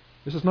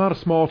 This is not a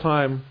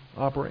small-time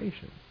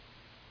operation.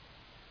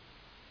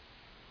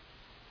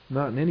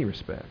 Not in any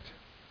respect.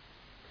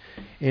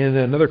 And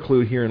another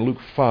clue here in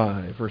Luke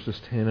 5, verses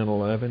 10 and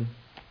 11.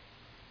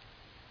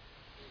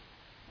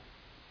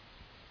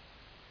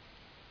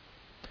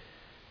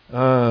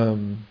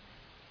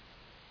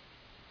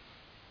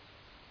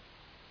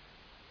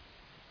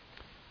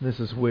 This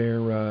is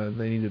where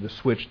they needed to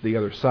switch the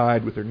other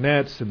side with their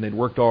nets, and they'd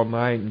worked all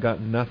night and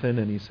gotten nothing.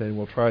 And he said,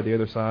 "Well, try the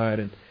other side."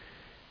 And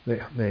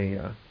they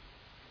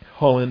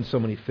haul in so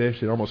many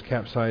fish it almost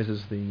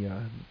capsizes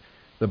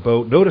the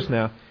boat. Notice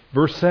now,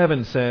 verse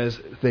 7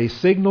 says they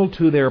signaled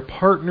to their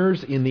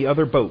partners in the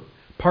other boat.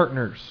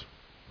 Partners,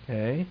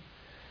 okay,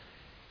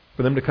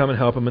 for them to come and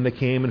help them, and they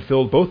came and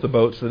filled both the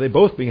boats, so they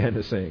both began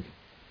to sink.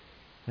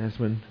 That's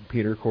when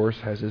Peter, of course,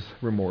 has his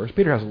remorse.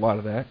 Peter has a lot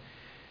of that.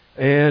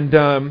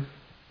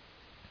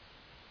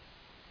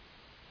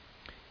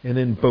 And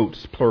then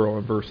boats, plural,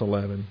 in verse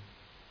 11.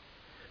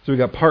 So we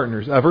got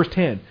partners. Verse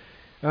 10.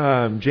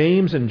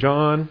 James and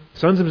John,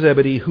 sons of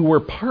Zebedee, who were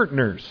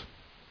partners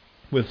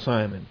with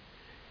Simon.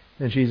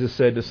 And Jesus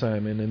said to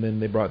Simon, and then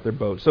they brought their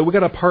boat. So we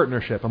got a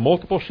partnership, a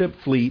multiple ship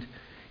fleet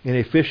in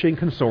a fishing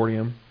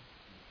consortium.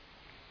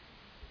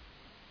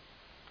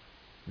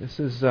 This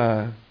is,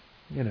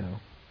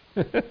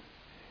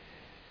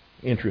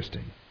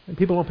 interesting. And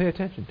people don't pay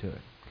attention to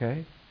it,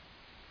 okay?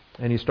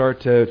 And you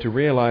start to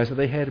realize that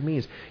they had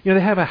means. They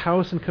have a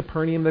house in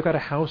Capernaum. They've got a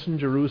house in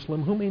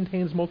Jerusalem. Who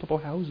maintains multiple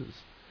houses?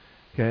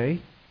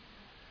 Okay?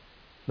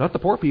 Not the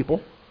poor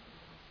people.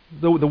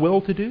 The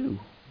well-to-do.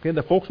 Okay?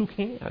 The folks who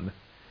can.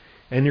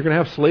 And you're going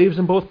to have slaves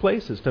in both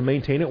places to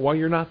maintain it while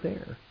you're not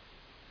there.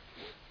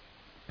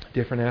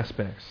 Different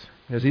aspects.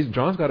 As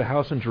John's got a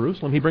house in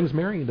Jerusalem, he brings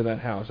Mary into that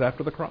house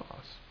after the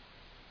cross.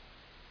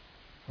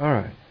 All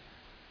right.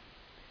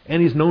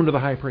 And he's known to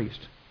the high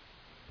priest.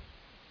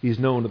 He's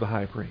known to the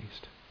high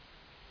priest.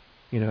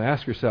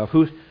 Ask yourself,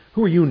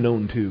 Who are you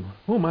known to?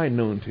 Who am I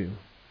known to? Is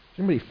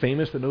there anybody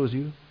famous that knows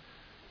you?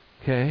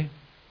 Okay?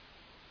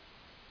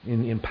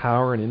 In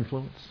power and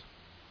influence?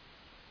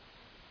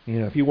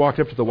 If you walked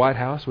up to the White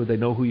House, would they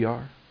know who you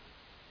are?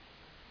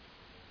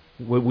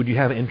 Would you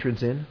have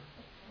entrance in?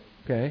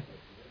 Okay?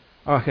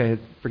 Okay,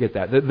 forget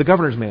that. The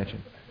governor's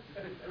mansion.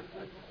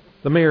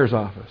 The mayor's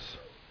office.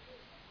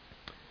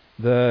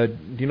 Do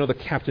you know the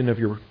captain of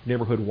your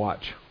neighborhood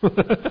watch?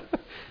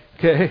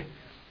 Okay?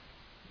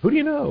 Who do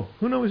you know?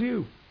 Who knows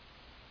you?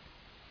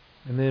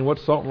 And then what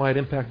salt and light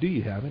impact do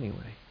you have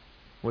anyway?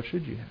 What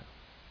should you have?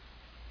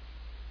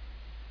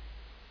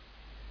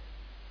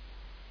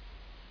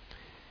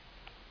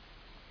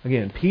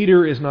 Again,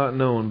 Peter is not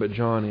known, but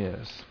John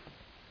is.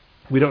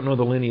 We don't know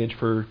the lineage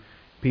for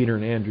Peter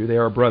and Andrew. They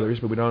are brothers,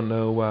 but we don't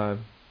know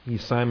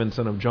he's Simon,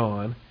 son of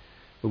John.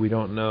 But we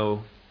don't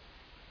know.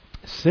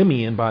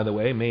 Simeon, by the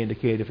way, may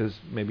indicate if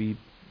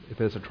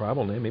it's a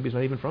tribal name, maybe he's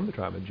not even from the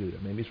tribe of Judah.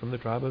 Maybe he's from the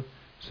tribe of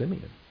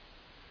Simeon.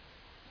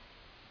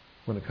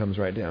 When it comes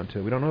right down to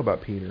it. We don't know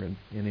about Peter and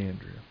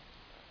Andrew.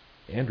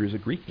 Andrew's a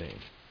Greek name.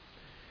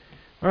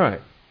 All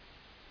right.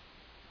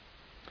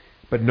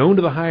 But known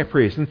to the high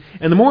priest. And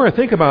the more I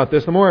think about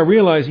this, the more I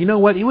realize, you know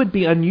what? It would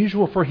be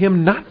unusual for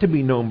him not to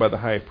be known by the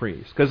high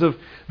priest because of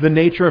the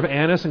nature of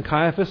Annas and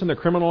Caiaphas and their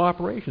criminal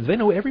operations. They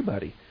know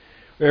everybody.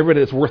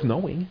 Everybody that's worth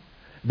knowing.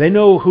 They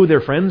know who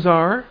their friends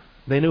are.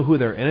 They know who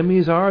their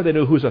enemies are. They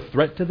know who's a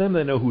threat to them.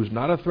 They know who's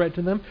not a threat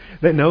to them.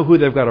 They know who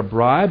they've got to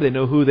bribe. They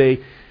know who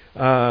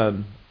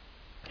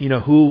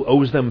who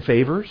owes them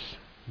favors.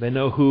 They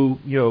know who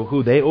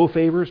they owe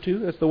favors to.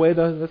 That's the way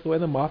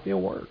the mafia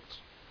works.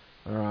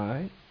 All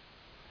right.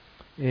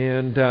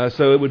 And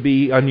so it would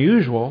be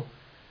unusual.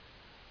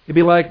 It'd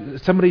be like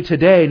somebody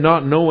today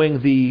not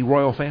knowing the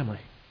royal family,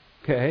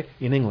 okay,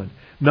 in England,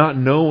 not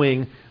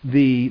knowing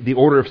the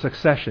order of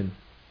succession,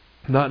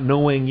 not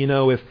knowing,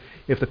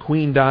 if the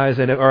Queen dies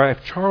or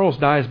if Charles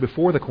dies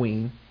before the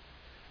Queen,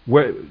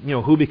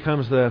 who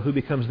becomes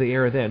the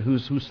heir then?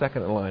 Who's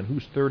second in line?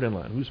 Who's third in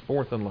line? Who's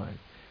fourth in line?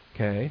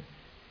 Okay,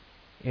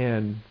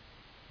 and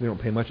we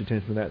don't pay much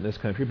attention to that in this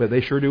country, but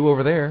they sure do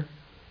over there.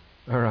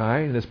 All right,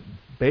 and this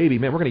baby,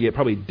 man, we're going to get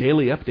probably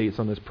daily updates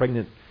on this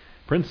pregnant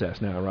princess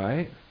now,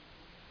 right?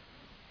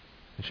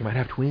 And she might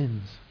have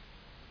twins.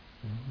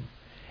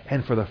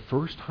 And for the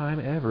first time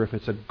ever, if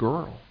it's a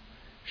girl,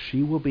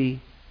 she will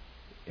be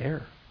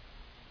heir.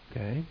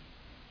 Okay?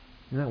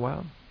 Isn't that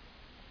wild?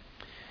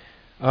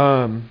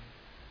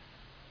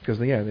 Because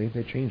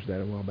they changed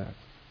that a while back.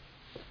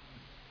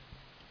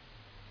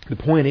 The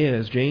point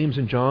is, James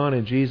and John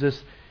and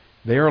Jesus,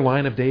 they are a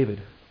line of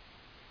David,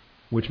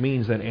 which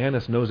means that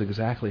Annas knows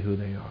exactly who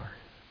they are.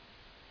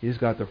 He's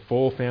got their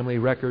full family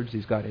records.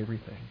 He's got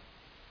everything.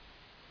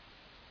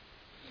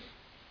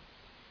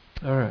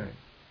 All right.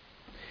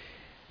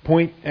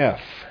 Point F.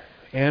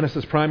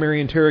 Annas' primary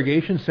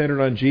interrogation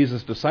centered on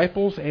Jesus'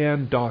 disciples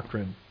and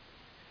doctrine.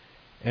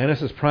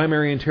 Annas'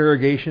 primary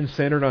interrogation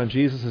centered on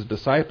Jesus'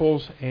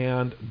 disciples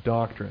and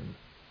doctrine.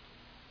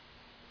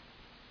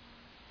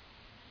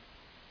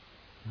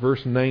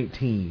 Verse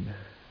 19.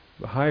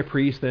 The high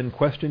priest then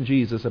questioned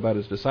Jesus about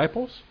his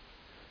disciples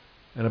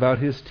and about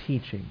his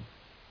teaching.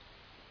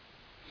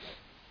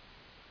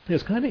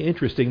 It's kind of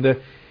interesting that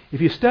if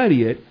you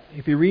study it,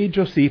 if you read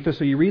Josephus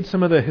or you read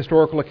some of the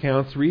historical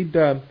accounts, read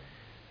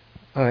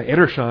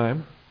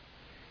Edersheim,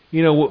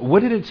 what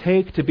did it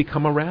take to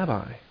become a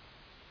rabbi?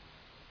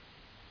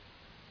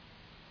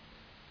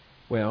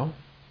 Well,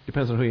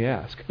 depends on who you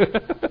ask.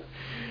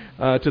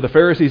 To the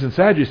Pharisees and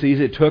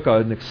Sadducees, it took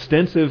an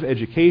extensive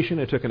education.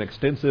 It took an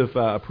extensive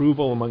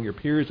approval among your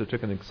peers. It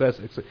took an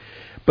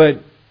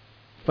but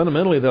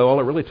fundamentally, though, all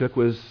it really took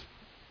was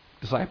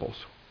disciples.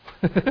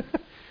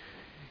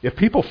 If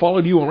people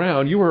followed you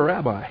around, you were a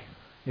rabbi.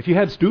 If you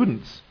had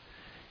students,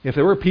 if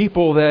there were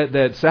people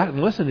that sat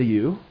and listened to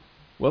you,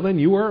 well, then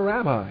you were a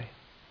rabbi.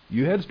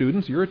 You had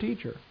students, you're a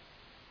teacher.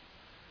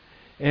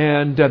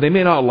 And they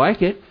may not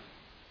like it.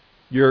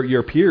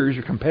 Your peers,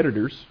 your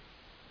competitors,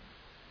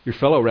 your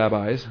fellow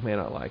rabbis may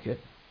not like it.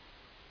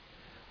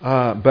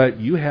 But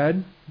you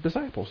had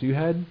disciples. You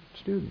had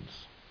students.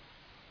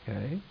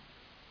 Okay?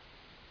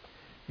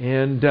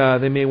 And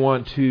they may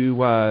want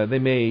to, they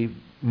may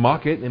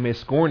mock it, they may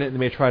scorn it, they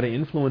may try to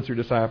influence your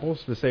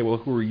disciples to say, well,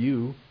 who are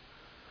you?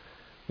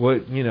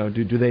 What,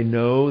 do they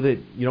know that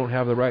you don't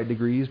have the right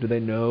degrees? Do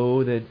they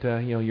know that,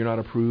 you're not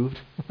approved?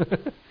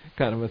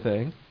 Kind of a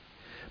thing.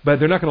 But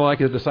they're not going to like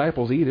his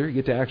disciples either. You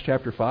get to Acts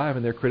chapter 5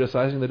 and they're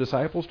criticizing the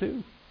disciples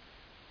too,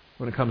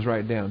 when it comes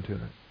right down to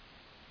it.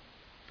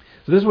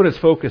 So this is what his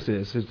focus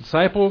is, his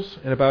disciples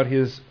and about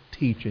his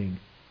teaching.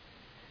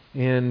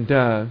 And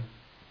which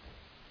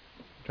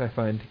I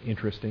find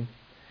interesting.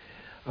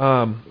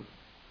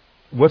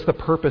 What's the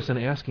purpose in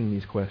asking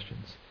these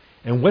questions?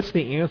 And what's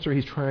the answer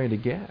he's trying to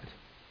get?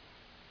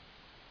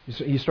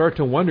 You start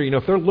to wonder,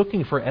 if they're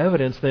looking for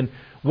evidence, then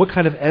what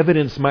kind of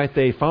evidence might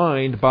they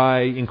find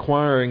by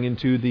inquiring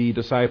into the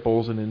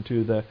disciples and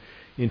into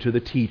the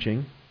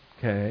teaching?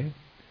 Okay.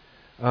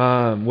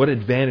 What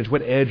advantage,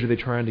 what edge are they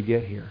trying to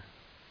get here?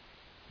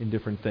 in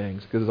different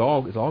things, because it's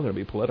all going to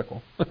be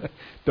political.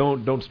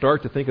 Don't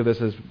start to think of this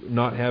as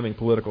not having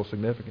political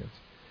significance.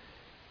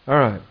 All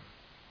right.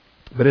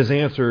 But his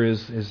answer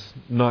is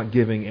not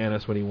giving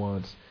Annas what he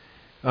wants.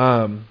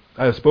 I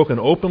have spoken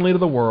openly to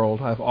the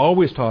world. I've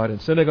always taught in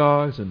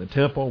synagogues, in the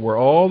temple, where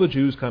all the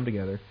Jews come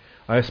together.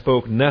 I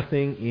spoke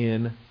nothing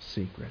in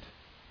secret.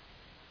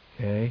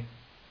 Okay?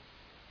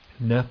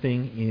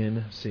 Nothing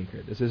in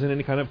secret. This isn't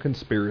any kind of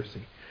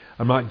conspiracy.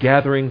 I'm not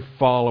gathering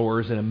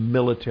followers in a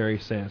military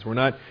sense. We're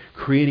not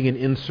creating an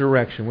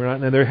insurrection.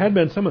 Now, there had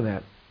been some of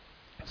that.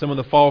 Some of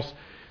the false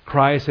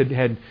Christ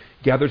had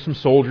gathered some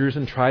soldiers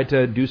and tried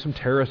to do some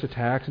terrorist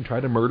attacks and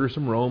tried to murder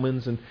some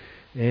Romans and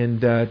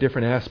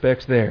different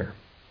aspects there.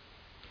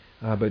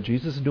 But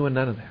Jesus is doing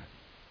none of that.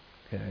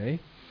 Okay?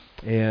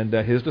 And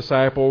his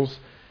disciples,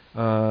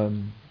 now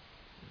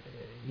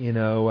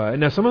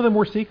some of them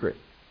were secret.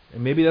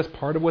 And maybe that's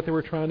part of what they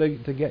were trying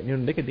to get.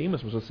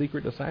 Nicodemus was a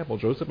secret disciple.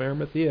 Joseph of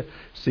Arimathea,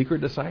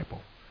 secret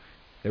disciple.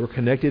 They were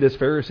connected as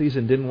Pharisees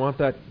and didn't want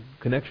that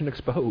connection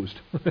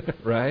exposed.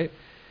 Right?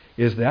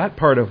 Is that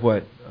part of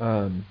what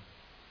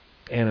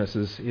Annas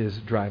is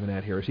driving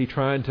at here? Is he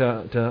trying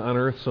to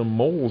unearth some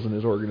moles in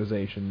his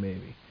organization,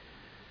 maybe?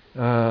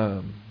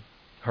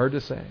 Hard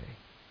to say.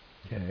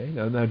 Okay.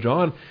 Now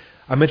John,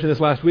 I mentioned this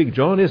last week,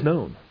 John is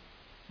known.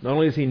 Not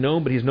only is he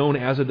known, but he's known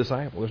as a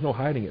disciple. There's no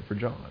hiding it for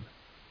John.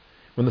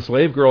 When the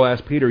slave girl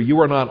asked Peter,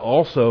 "You are not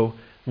also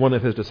one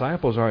of his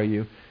disciples, are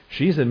you?"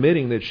 She's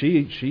admitting that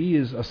she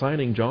is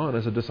assigning John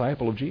as a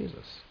disciple of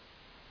Jesus.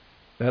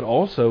 That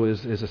also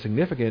is a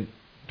significant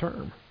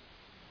term.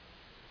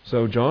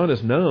 So John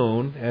is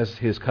known as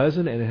his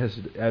cousin and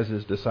as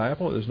his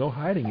disciple. There's no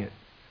hiding it.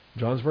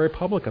 John's very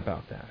public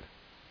about that.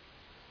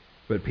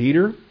 But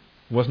Peter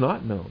was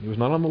not known. He was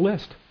not on the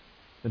list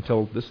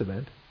until this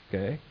event.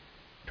 Okay,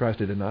 tries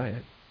to deny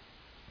it.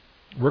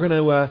 We're going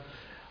to.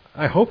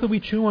 I hope that we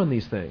chew on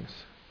these things.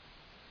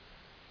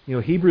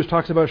 Hebrews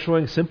talks about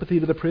showing sympathy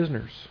to the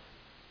prisoners,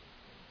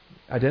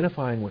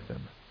 identifying with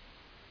them,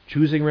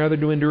 choosing rather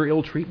to endure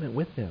ill treatment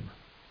with them.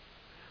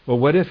 Well,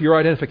 what if your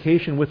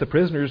identification with the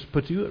prisoners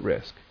puts you at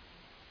risk?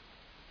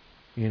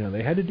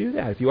 They had to do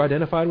that. If you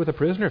identified with a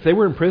prisoner, if they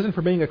were in prison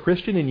for being a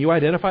Christian and you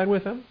identified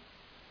with them,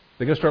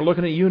 they're going to start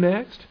looking at you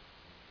next.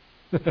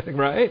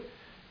 Right?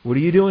 What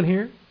are you doing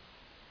here?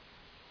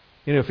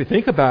 If you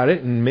think about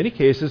it, in many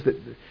cases,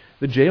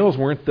 the jails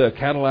weren't the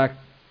Cadillac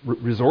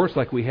resorts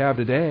like we have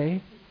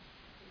today.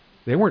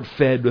 They weren't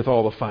fed with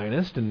all the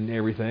finest and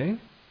everything.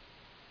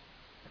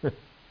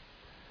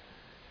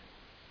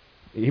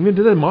 Even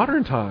to the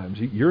modern times,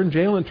 you're in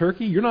jail in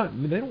Turkey. They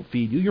don't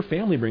feed you. Your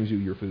family brings you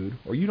your food,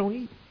 or you don't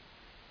eat,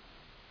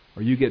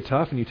 or you get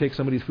tough and you take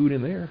somebody's food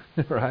in there,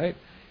 right?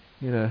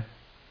 In a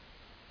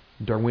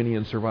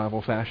Darwinian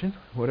survival fashion,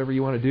 whatever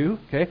you want to do.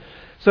 Okay,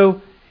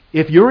 so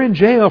if you're in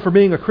jail for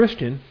being a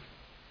Christian,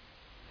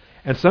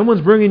 and someone's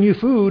bringing you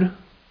food,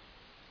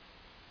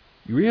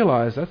 you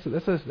realize that's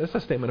a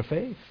statement of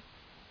faith.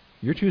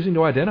 You're choosing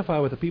to identify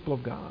with the people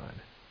of God.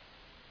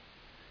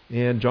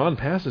 And John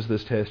passes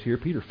this test here.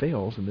 Peter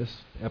fails in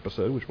this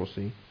episode, which we'll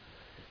see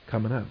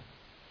coming up.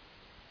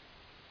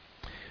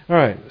 All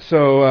right,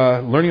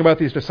 so learning about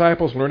these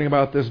disciples, learning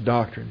about this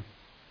doctrine.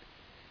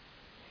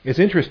 It's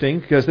interesting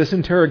because this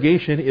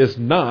interrogation is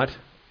not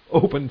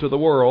open to the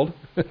world.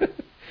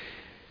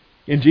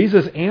 In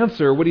Jesus'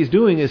 answer, what he's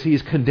doing is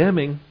he's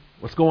condemning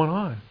what's going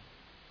on.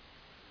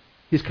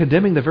 He's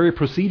condemning the very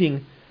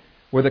proceeding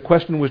where the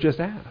question was just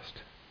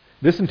asked.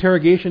 This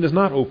interrogation is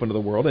not open to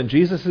the world, and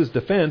Jesus'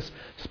 defense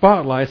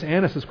spotlights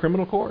Annas'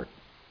 criminal court.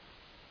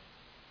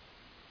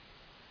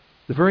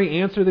 The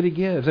very answer that he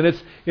gives. And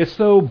it's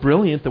so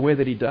brilliant the way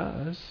that he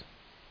does.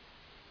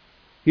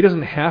 He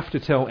doesn't have to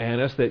tell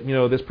Annas that,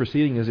 this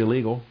proceeding is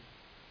illegal.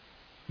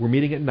 We're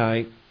meeting at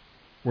night.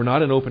 We're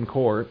not in open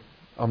court.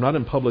 I'm not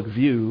in public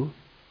view.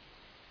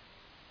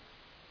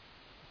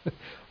 He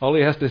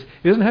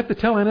doesn't have to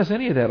tell Annas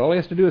any of that. All he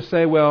has to do is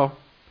say, well,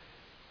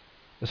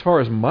 as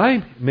far as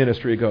my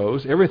ministry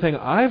goes, everything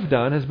I've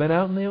done has been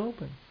out in the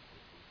open.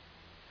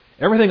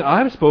 Everything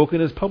I've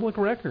spoken is public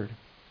record.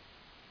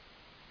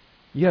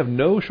 You have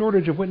no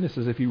shortage of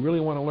witnesses if you really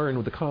want to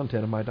learn the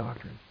content of my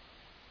doctrine.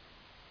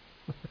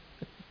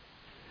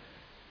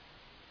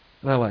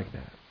 And I like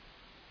that.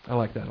 I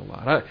like that a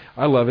lot.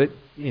 I love it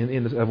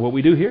in what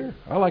we do here.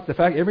 I like the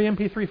fact every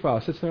MP3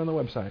 file sits there on the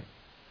website.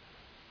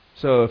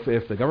 So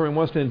if the government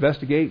wants to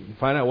investigate and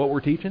find out what we're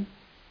teaching,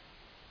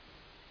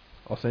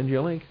 I'll send you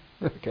a link.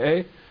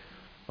 Okay?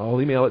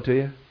 I'll email it to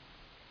you.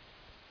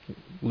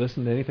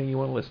 Listen to anything you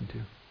want to listen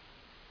to.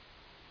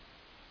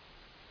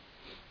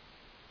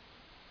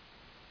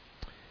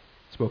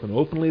 Spoken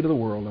openly to the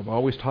world. I've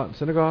always taught in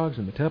synagogues,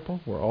 in the temple,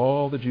 where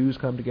all the Jews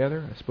come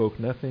together. I spoke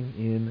nothing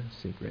in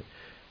secret.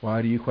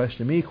 Why do you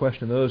question me?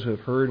 Question those who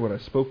have heard what I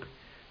spoke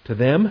to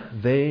them.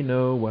 They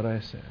know what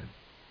I said.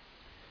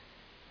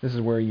 This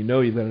is where you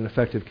know you've got an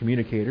effective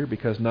communicator,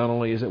 because not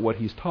only is it what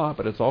he's taught,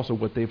 but it's also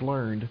what they've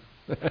learned.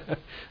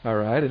 All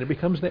right? And it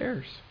becomes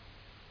theirs.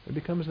 It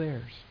becomes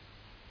theirs.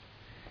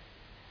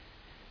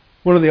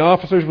 One of the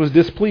officers was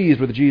displeased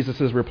with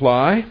Jesus'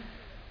 reply,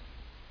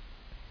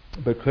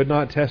 but could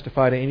not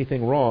testify to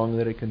anything wrong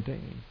that it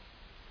contained.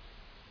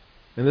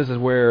 And this is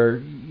where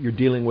you're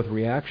dealing with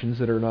reactions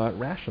that are not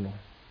rational.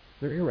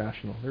 They're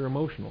irrational. They're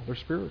emotional. They're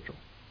spiritual.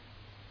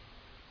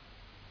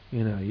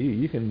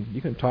 You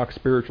can talk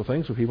spiritual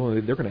things with people,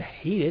 and they're going to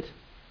hate it.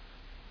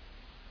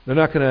 They're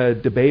not going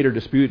to debate or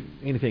dispute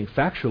anything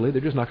factually.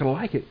 They're just not going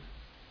to like it.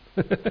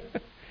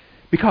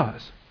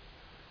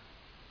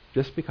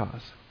 Just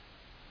because.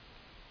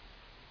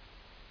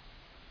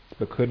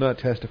 But could not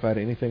testify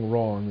to anything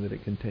wrong that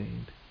it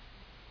contained.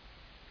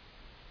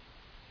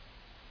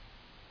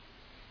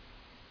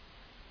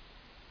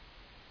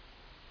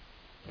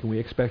 Can we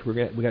expect we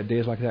got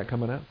days like that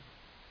coming up?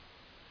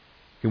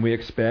 Can we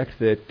expect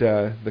that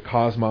the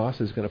cosmos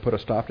is going to put a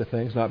stop to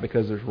things, not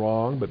because there's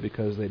wrong, but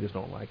because they just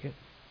don't like it?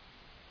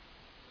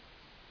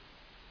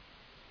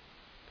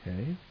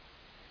 Okay.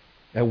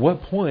 At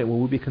what point will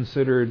we be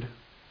considered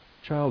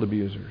child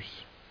abusers?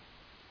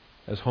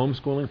 As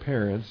homeschooling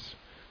parents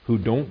who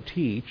don't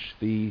teach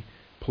the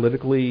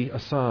politically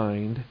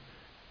assigned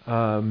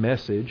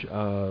message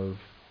of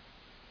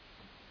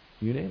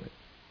you name it.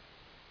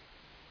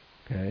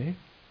 Okay.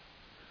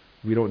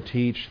 We don't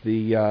teach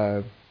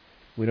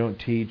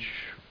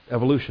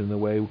evolution the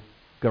way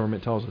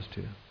government tells us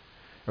to,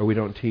 or we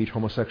don't teach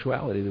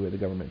homosexuality the way the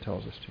government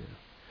tells us to,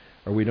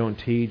 or we don't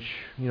teach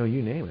you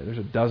name it. There's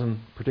a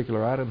dozen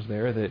particular items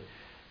there that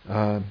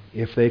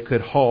if they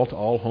could halt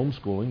all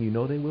homeschooling,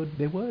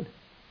 they would.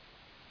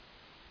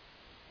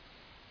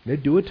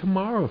 They'd do it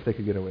tomorrow if they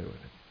could get away with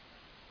it.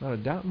 Not a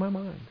doubt in my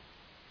mind.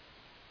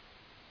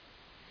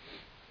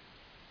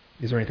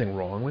 Is there anything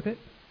wrong with it?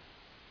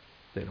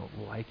 They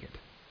don't like it.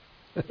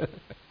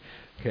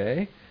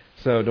 Okay?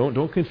 So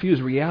don't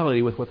confuse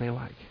reality with what they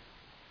like.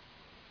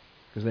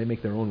 Because they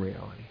make their own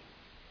reality.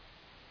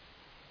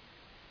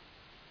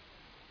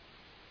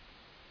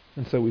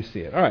 And so we see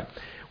it. All right.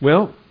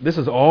 Well, this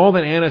is all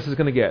that Annas is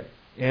going to get.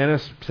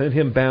 Annas sent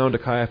him bound to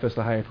Caiaphas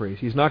the high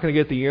priest. He's not going to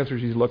get the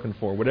answers he's looking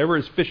for. Whatever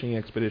his fishing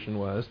expedition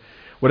was,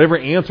 whatever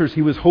answers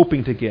he was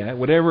hoping to get,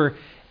 whatever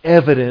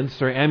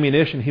evidence or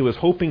ammunition he was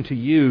hoping to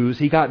use,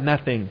 he got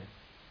nothing.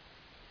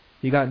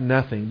 He got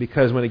nothing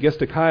because when it gets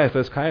to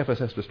Caiaphas, Caiaphas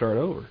has to start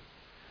over.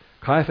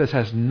 Caiaphas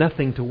has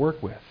nothing to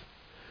work with.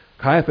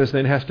 Caiaphas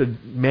then has to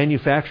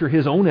manufacture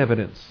his own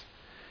evidence.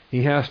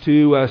 He has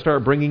to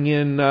start bringing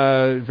in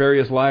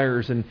various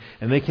liars, and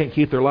they can't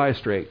keep their lies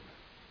straight.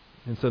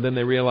 And so then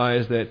they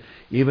realize that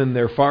even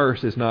their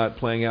farce is not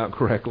playing out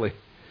correctly.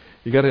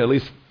 You got to at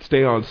least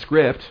stay on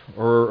script,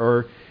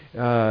 or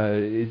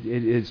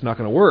it's not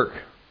going to work.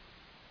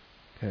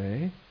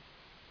 Okay.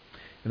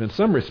 And in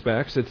some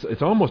respects,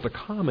 it's almost a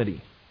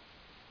comedy.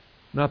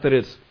 Not that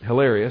it's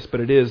hilarious, but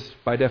it is,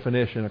 by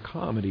definition, a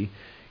comedy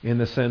in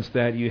the sense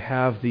that you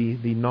have the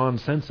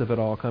nonsense of it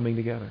all coming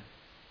together.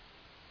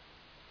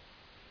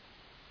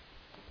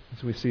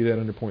 So we see that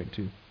under point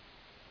 2.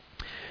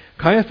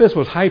 Caiaphas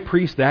was high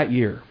priest that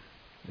year.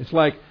 It's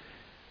like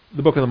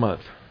the book of the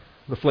month,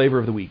 the flavor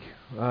of the week.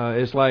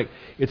 It's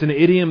an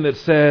idiom that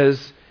says,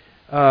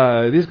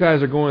 these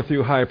guys are going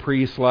through high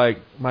priest like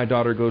my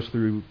daughter goes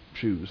through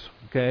shoes.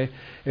 Okay?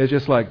 It's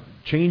just like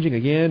changing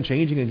again.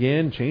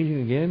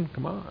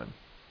 Come on.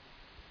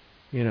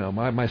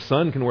 My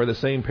son can wear the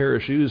same pair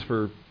of shoes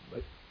for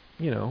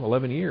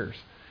 11 years.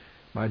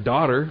 My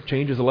daughter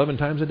changes 11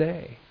 times a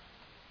day.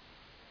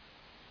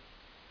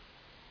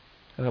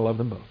 And I love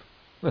them both.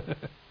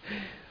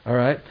 All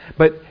right?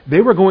 But they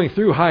were going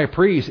through high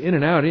priest in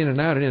and out.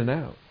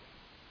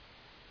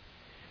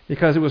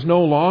 Because it was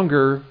no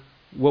longer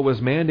what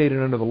was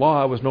mandated under the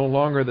law. It was no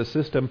longer the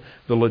system,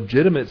 the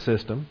legitimate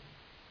system.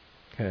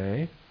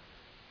 Okay?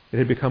 It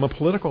had become a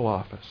political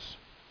office.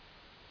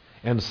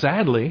 And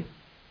sadly,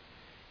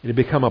 it had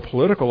become a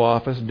political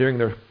office during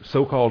their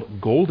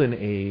so-called golden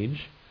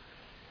age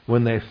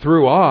when they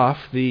threw off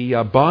the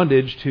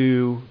bondage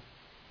to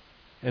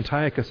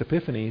Antiochus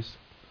Epiphanes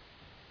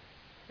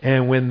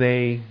and when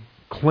they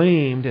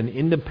claimed an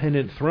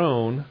independent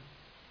throne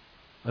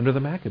under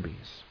the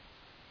Maccabees.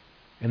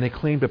 And they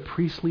claimed a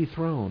priestly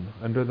throne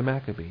under the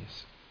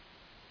Maccabees.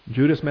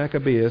 Judas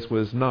Maccabeus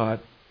was not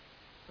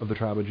of the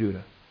tribe of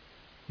Judah.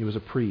 He was a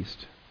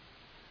priest.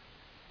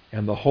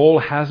 And the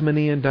whole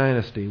Hasmonean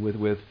dynasty with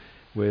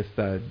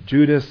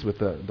Judas, with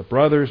the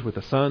brothers, with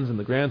the sons and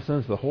the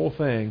grandsons, the whole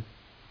thing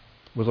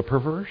was a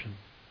perversion.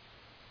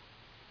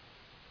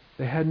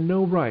 They had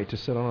no right to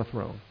sit on a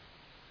throne.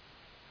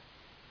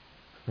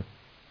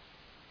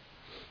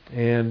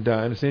 And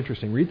it's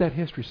interesting. Read that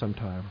history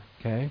sometime,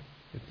 okay?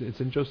 It's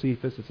in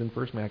Josephus. It's in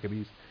First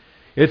Maccabees.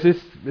 It's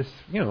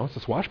a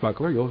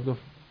swashbuckler. You'll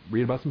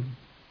read about some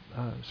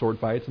sword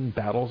fights and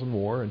battles and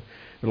war and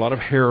a lot of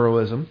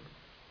heroism.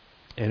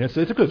 And it's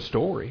a good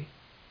story.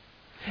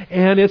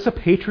 And it's a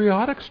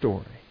patriotic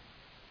story.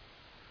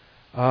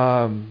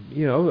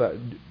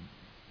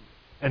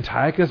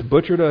 Antiochus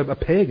butchered a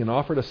pig and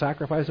offered a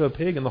sacrifice of a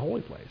pig in the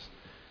holy place.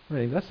 I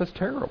mean, that's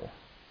terrible.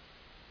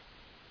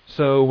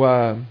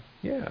 So,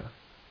 yeah.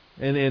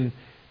 And then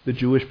the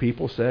Jewish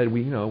people said,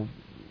 we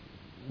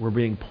were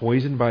being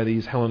poisoned by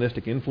these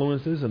Hellenistic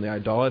influences and the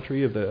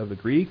idolatry of the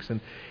Greeks, and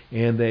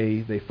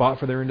they fought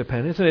for their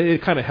independence. And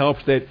it kind of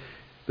helped that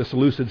the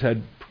Seleucids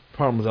had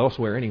problems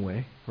elsewhere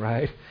anyway,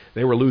 right?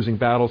 They were losing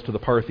battles to the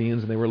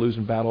Parthians, and they were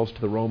losing battles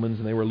to the Romans,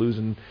 and they were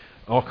losing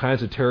all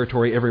kinds of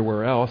territory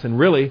everywhere else. And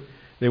really,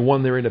 they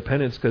won their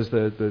independence because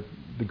the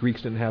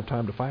Greeks didn't have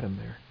time to fight them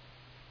there,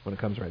 when it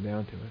comes right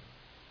down to it.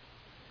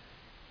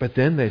 But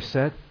then they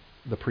set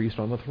the priest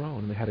on the throne,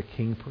 and they had a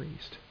king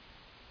priest,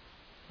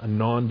 a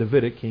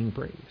non-Davidic king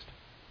priest.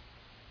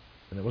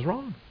 And it was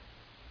wrong.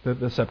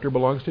 The scepter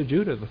belongs to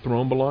Judah. The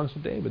throne belongs to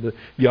David.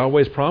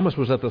 Yahweh's promise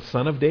was that the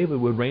son of David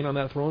would reign on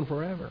that throne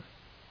forever.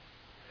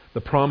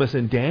 The promise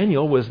in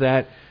Daniel was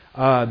that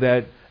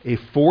a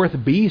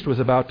fourth beast was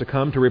about to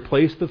come to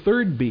replace the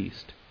third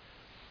beast,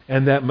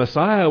 and that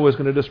Messiah was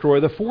going to destroy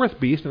the fourth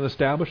beast and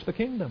establish the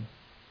kingdom.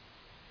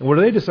 And what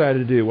do they decide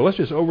to do? Well, let's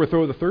just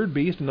overthrow the third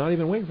beast and not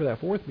even wait for that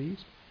fourth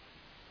beast.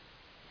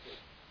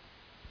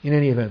 In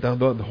any event,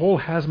 the whole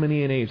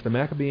Hasmonean age, the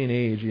Maccabean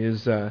age,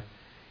 is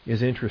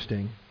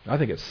interesting. I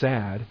think it's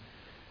sad,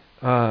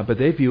 but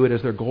they view it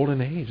as their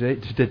golden age.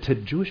 To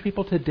Jewish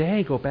people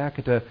today, go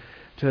back to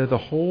the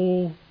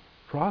whole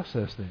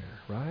process there,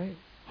 right?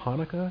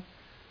 Hanukkah,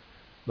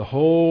 the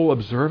whole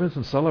observance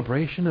and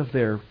celebration of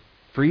their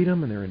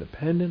freedom and their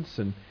independence,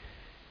 and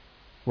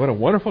what a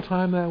wonderful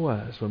time that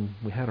was when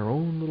we had our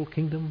own little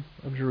kingdom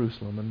of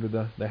Jerusalem under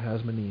the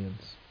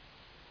Hasmoneans.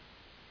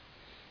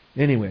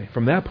 Anyway,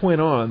 from that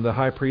point on, the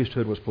high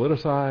priesthood was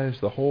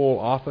politicized, the whole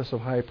office of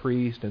high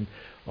priest, and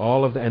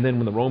all of that. And then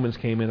when the Romans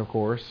came in, of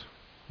course,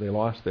 they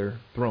lost their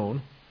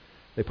throne.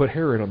 They put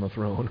Herod on the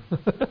throne.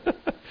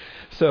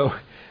 So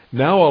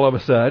now all of a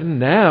sudden,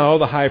 now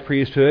the high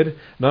priesthood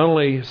not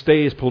only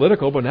stays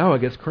political, but now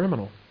it gets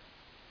criminal,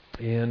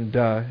 and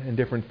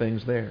different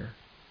things there.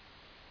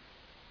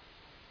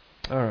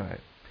 All right.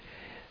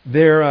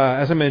 There,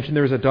 as I mentioned,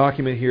 there's a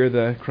document here,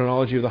 the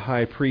chronology of the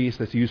high priest,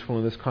 that's useful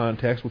in this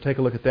context. We'll take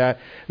a look at that.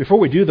 Before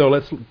we do, though,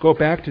 let's go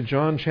back to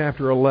John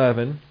chapter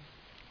 11,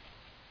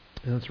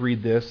 and let's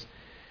read this.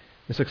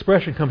 This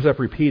expression comes up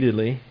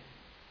repeatedly.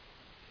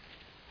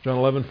 John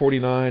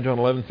 11:49, John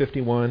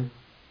 11:51.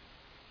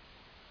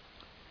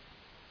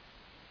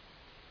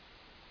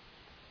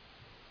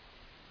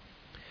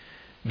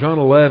 John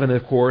 11,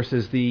 of course,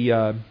 is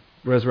the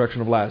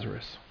resurrection of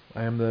Lazarus.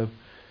 I am the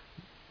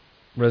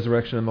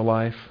resurrection and the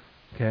life,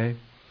 okay?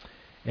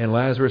 And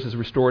Lazarus is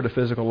restored to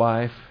physical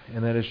life,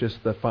 and that is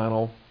just the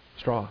final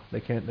straw. They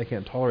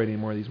can't tolerate any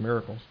more of these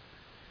miracles.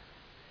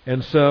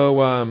 And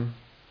so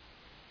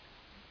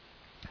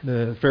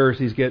the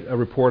Pharisees get a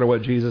report of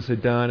what Jesus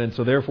had done, and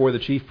so therefore the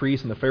chief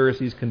priests and the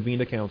Pharisees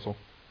convened a council.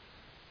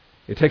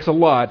 It takes a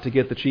lot to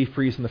get the chief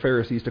priests and the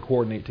Pharisees to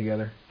coordinate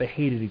together. They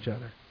hated each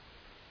other.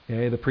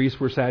 Okay, the priests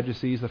were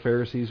Sadducees, the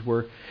Pharisees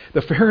were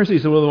the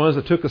ones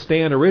that took a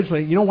stand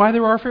originally. You know why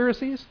there are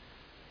Pharisees?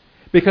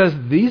 Because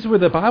these were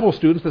the Bible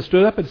students that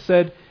stood up and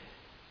said,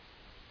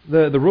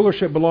 the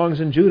rulership belongs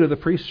in Judah, the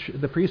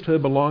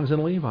priesthood belongs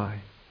in Levi.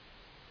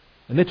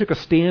 And they took a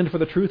stand for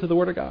the truth of the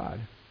Word of God.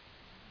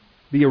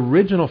 The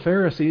original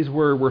Pharisees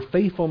were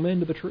faithful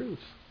men to the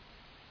truth.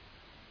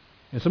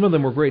 And some of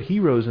them were great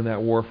heroes in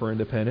that war for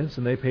independence,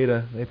 and they paid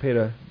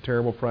a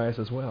terrible price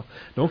as well.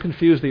 Don't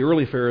confuse the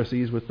early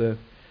Pharisees with the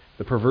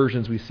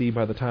perversions we see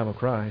by the time of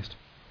Christ.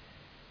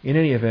 In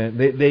any event,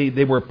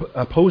 they were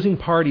opposing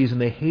parties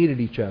and they hated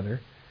each other.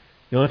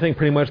 The only thing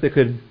pretty much that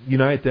could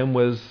unite them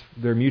was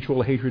their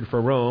mutual hatred for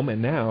Rome,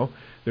 and now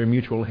their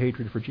mutual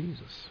hatred for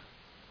Jesus.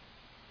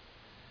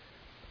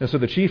 And so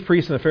the chief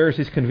priests and the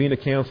Pharisees convened a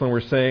council and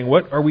were saying,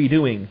 "What are we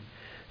doing?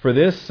 For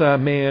this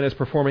man is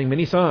performing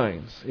many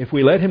signs. If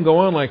we let him go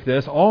on like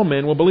this, all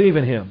men will believe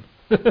in him."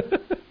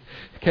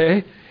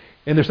 Okay?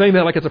 And they're saying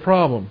that like it's a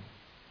problem.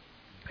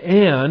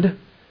 And,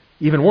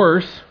 even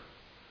worse,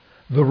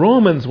 the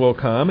Romans will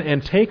come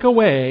and take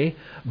away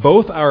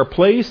both our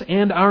place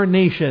and our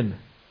nation.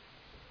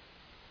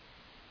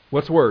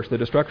 What's worse, the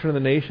destruction of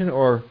the nation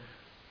or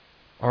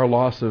our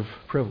loss of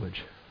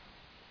privilege?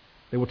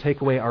 They will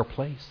take away our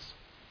place.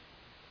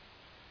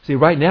 See,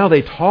 right now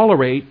they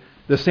tolerate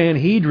the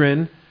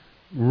Sanhedrin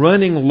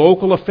running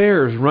local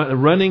affairs,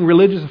 running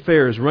religious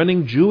affairs,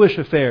 running Jewish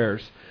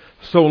affairs.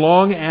 So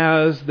long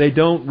as they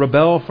don't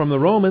rebel from the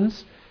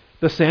Romans,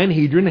 the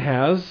Sanhedrin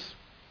has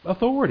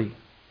authority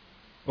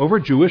over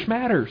Jewish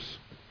matters.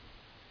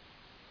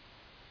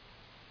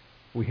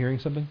 Are we hearing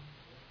something?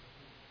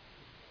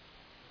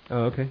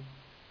 Oh, okay.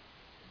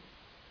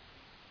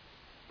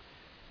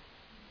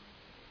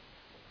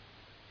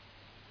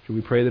 Should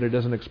we pray that it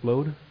doesn't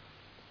explode?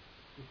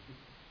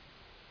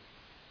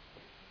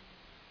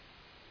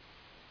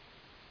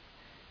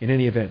 In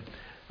any event,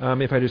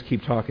 if I just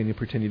keep talking, you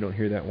pretend you don't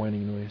hear that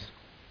whining noise.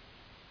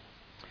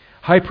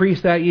 High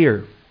priest that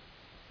year.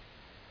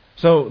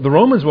 So the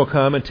Romans will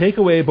come and take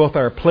away both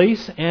our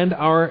place and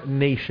our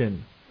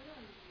nation.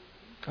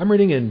 I'm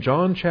reading in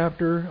John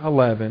chapter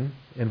 11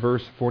 and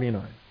verse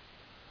 49.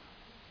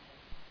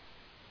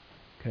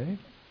 Okay.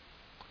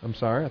 I'm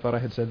sorry, I thought I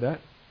had said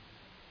that.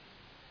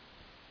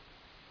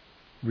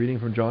 Reading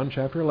from John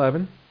chapter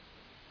 11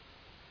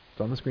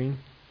 It's on the screen.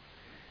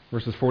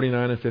 Verses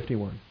 49 and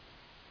 51.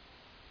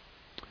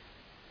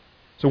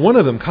 So one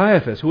of them,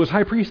 Caiaphas, who was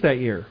high priest that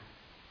year,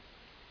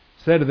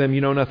 said to them,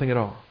 "You know nothing at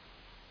all.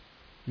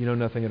 You know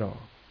nothing at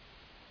all.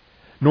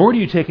 Nor do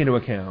you take into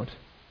account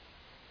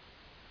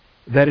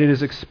that it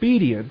is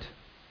expedient,"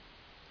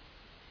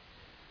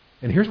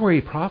 and here's where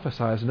he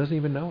prophesies and doesn't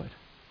even know it.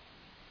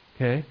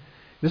 Okay?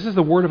 This is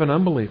the word of an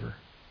unbeliever.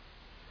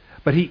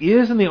 But he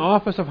is in the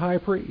office of high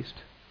priest.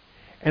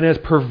 And as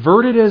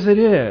perverted as it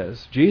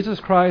is,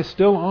 Jesus Christ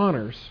still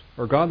honors,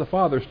 or God the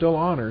Father still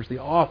honors, the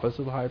office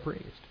of high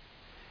priest.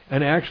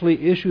 And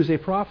actually issues a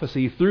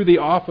prophecy through the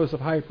office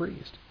of high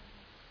priest,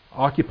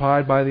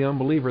 occupied by the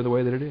unbeliever the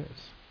way that it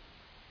is.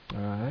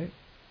 All right?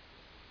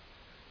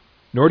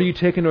 Nor do you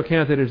take into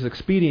account that it is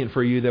expedient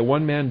for you that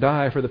one man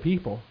die for the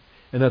people,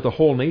 and that the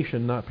whole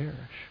nation not perish.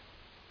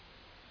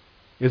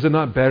 Is it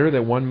not better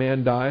that one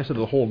man die so that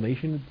the whole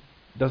nation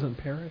doesn't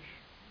perish?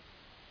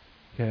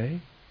 Okay?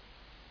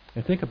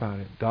 And think about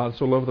it. God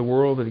so loved the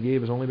world that He gave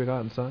His only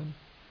begotten Son.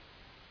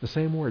 The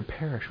same word,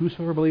 perish.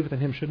 Whosoever believeth in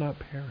Him should not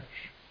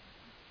perish,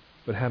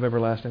 but have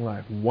everlasting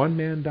life. One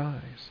man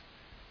dies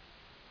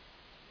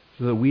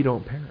so that we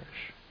don't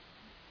perish.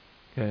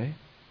 Okay?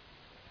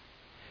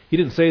 He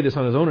didn't say this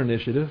on His own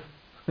initiative,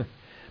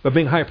 but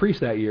being high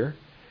priest that year,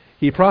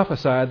 He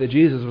prophesied that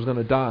Jesus was going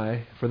to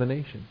die for the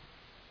nation.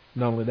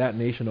 Not only that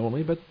nation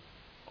only, but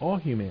all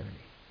humanity.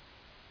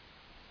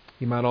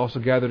 He might also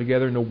gather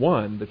together into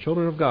one the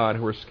children of God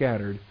who are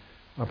scattered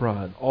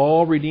abroad.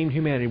 All redeemed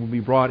humanity will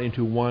be brought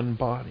into one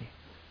body,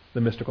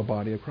 the mystical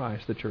body of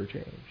Christ, the church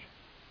age.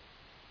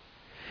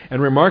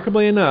 And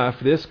remarkably enough,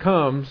 this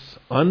comes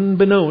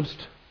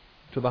unbeknownst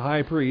to the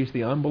high priest,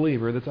 the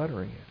unbeliever that's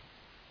uttering it.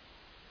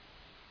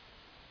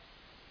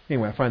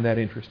 Anyway, I find that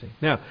interesting.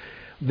 Now,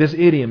 this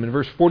idiom in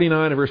verse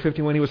 49 and verse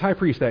 51, he was high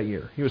priest that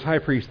year. He was high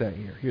priest that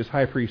year. He was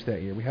high priest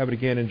that year. We have it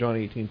again in John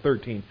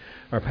 18:13,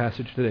 our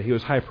passage today. He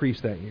was high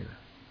priest that year.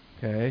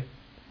 Okay?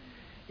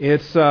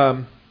 It's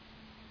a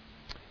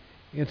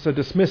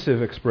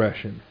dismissive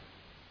expression.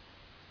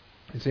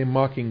 It's a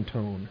mocking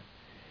tone.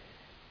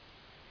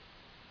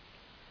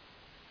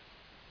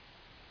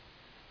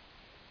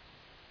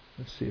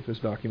 Let's see if this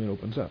document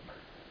opens up.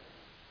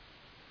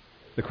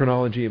 The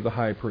chronology of the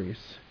high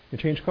priests. It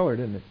changed color,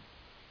 didn't it?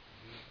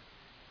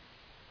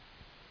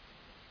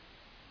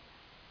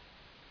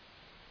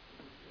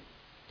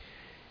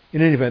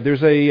 In any event,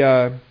 there's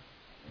a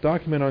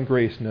document on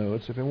Grace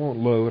Notes. If it won't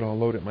load, I'll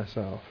load it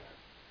myself.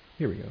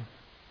 Here we go.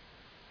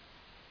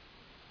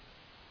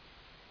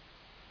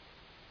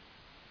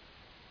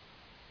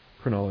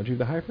 Chronology of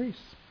the high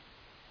priests.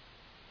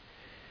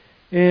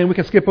 And we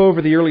can skip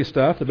over the early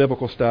stuff, the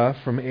biblical stuff,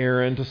 from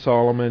Aaron to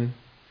Solomon,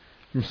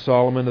 from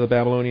Solomon to the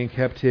Babylonian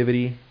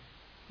captivity.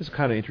 This is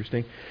kind of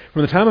interesting.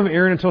 From the time of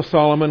Aaron until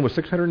Solomon was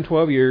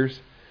 612 years.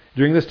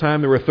 During this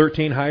time, there were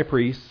 13 high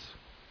priests.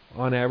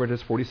 On average,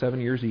 it's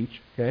 47 years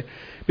each. Okay,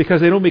 because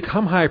they don't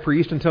become high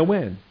priest until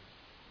when?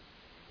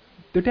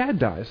 Their dad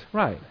dies.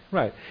 Right.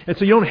 And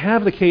so you don't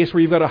have the case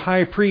where you've got a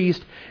high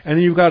priest and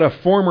then you've got a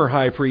former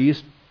high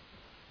priest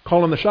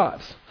calling the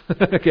shots.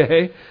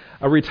 Okay,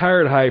 a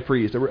retired high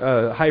priest,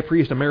 a high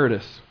priest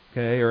emeritus.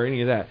 Okay, or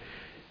any of that.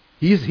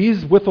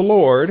 He's with the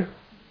Lord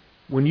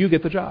when you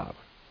get the job.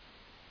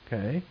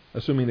 Okay,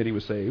 assuming that he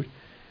was saved.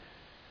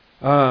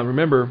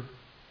 Remember,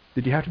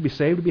 did you have to be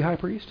saved to be high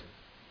priest?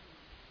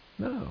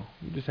 No.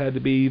 You just had to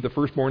be the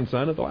firstborn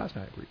son of the last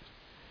high priest.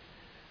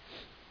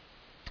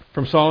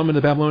 From Solomon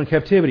to the Babylonian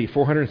captivity,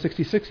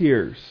 466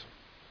 years.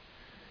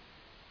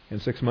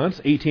 In 6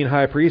 months, 18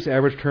 high priests,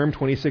 average term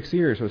 26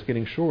 years, so it's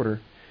getting shorter.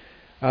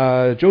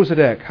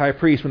 Josedek, high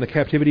priest when the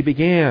captivity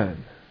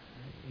began.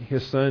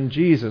 His son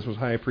Jesus was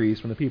high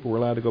priest when the people were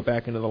allowed to go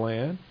back into the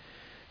land.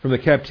 From the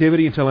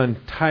captivity until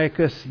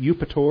Antiochus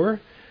Eupator,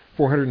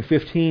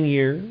 415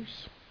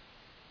 years.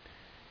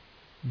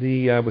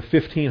 With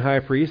 15 high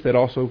priests, that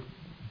also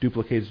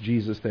duplicates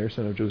Jesus there,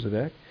 son of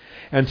Josedek.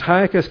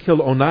 Antiochus killed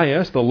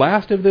Onias, the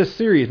last of this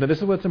series. Now this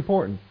is what's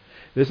important.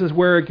 This is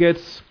where it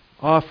gets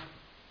off,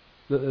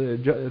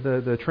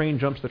 the train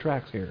jumps the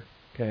tracks here.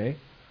 Okay?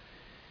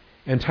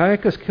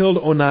 Antiochus killed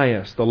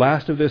Onias, the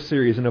last of this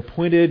series, and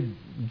appointed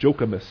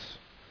Jochamus.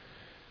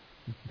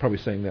 I'm probably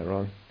saying that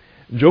wrong.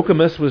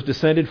 Jochamus was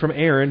descended from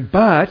Aaron,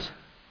 but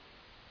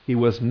he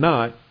was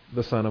not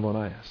the son of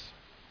Onias.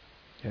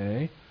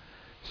 Okay?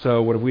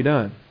 So what have we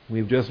done?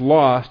 We've just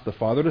lost the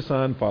father to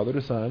son, father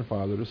to son,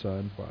 father to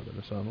son, father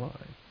to son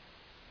line.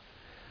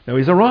 Now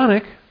he's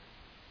Aaronic.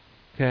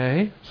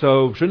 Okay?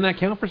 So shouldn't that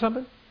count for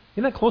something?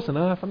 Isn't that close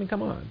enough? I mean,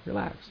 come on,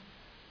 relax.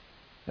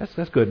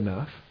 That's good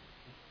enough.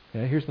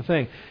 Okay? Here's the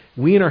thing.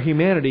 We in our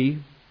humanity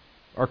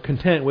are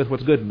content with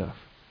what's good enough.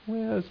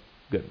 Well, that's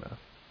good enough.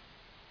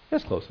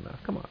 That's close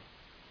enough. Come on.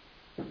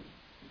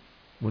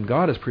 When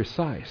God is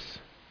precise,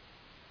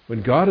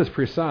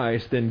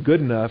 then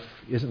good enough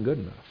isn't good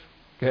enough.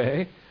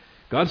 Okay?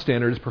 God's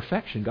standard is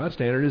perfection. God's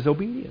standard is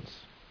obedience.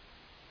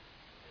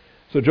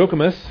 So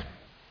Jochamus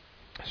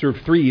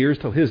served 3 years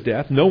till his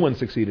death. No one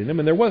succeeded him,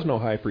 and there was no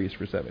high priest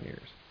for 7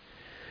 years.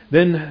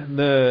 Then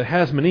the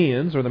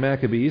Hasmoneans, or the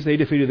Maccabees, they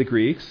defeated the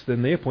Greeks.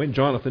 Then they appoint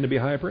Jonathan to be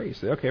high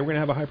priest. Okay, we're going to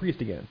have a high priest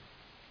again.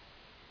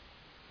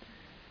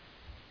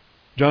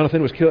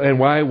 Jonathan was killed. And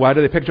why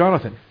did they pick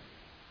Jonathan?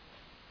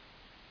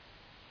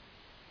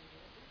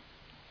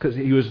 Because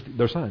he was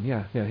their son.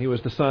 Yeah, he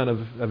was the son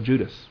of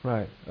Judas,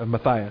 right, of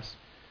Matthias.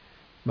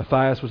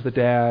 Matthias was the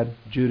dad,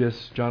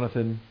 Judas,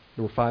 Jonathan.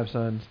 There were 5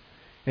 sons.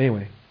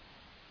 Anyway.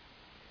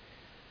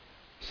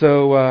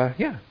 So,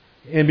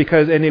 And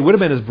it would have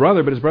been his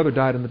brother, but his brother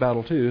died in the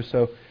battle too,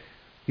 so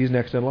he's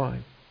next in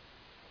line.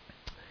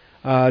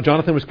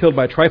 Jonathan was killed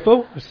by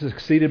Trypho,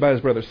 succeeded by his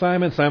brother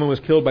Simon. Simon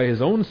was killed by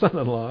his own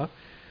son-in-law,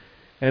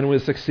 and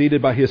was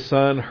succeeded by his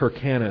son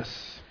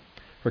Hyrcanus.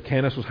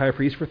 Hyrcanus was high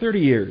priest for 30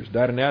 years,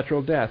 died a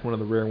natural death, one of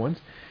the rare ones,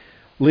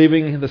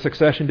 leaving the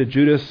succession to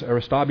Judas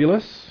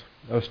Aristobulus.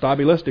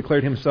 Aristobulus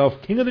declared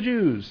himself king of the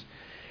Jews,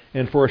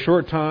 and for a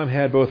short time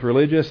had both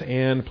religious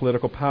and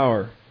political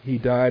power. He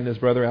died, and his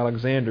brother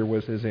Alexander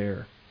was his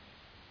heir.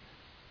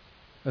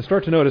 Now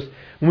start to notice,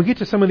 when we get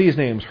to some of these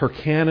names,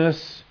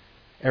 Hyrcanus,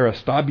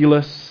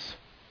 Aristobulus,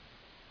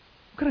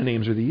 what kind of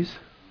names are these?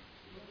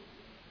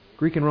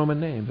 Greek and Roman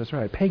names, that's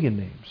right, pagan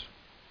names.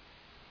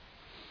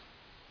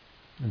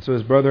 And so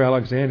his brother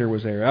Alexander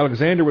was heir.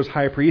 Alexander was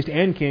high priest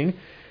and king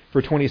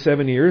for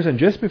 27 years, and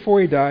just before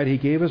he died, he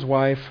gave his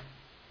wife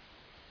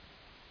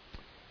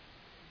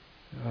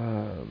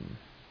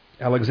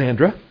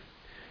Alexandra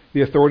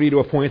the authority to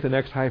appoint the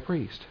next high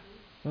priest.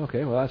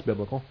 Okay, well that's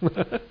biblical.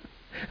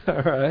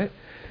 All right.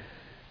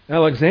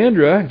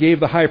 Alexandra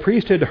gave the high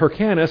priesthood to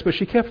Hyrcanus, but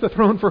she kept the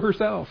throne for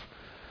herself.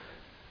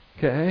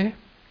 Okay.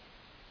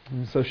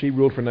 And so she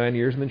ruled for 9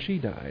 years, and then she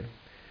died.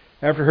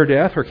 After her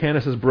death,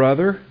 Hyrcanus'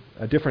 brother,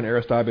 a different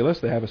Aristobulus,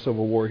 they have a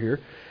civil war here,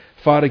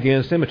 fought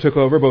against him and took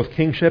over both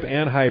kingship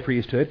and high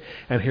priesthood.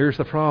 And here's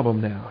the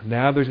problem now.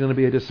 Now there's going to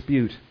be a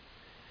dispute.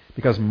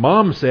 Because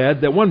Mom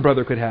said that one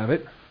brother could have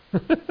it.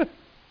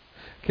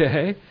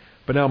 Okay,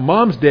 but now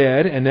Mom's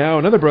dead, and now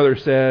another brother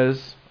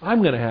says,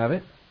 I'm going to have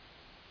it.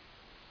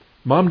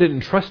 Mom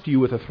didn't trust you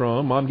with a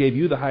throne. Mom gave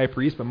you the high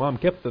priest, but Mom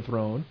kept the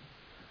throne.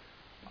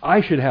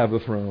 I should have the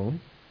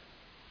throne.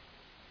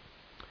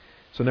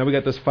 So now we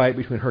got this fight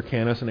between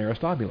Hyrcanus and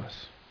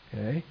Aristobulus.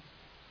 Okay,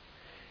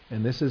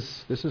 and this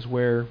is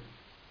where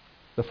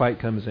the fight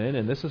comes in,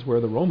 and this is where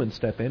the Romans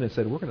step in and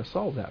said, we're going to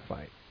solve that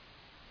fight.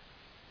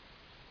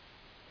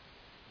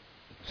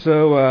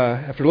 So,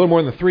 after a little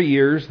more than 3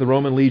 years, the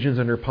Roman legions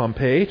under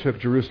Pompey took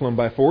Jerusalem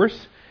by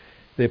force.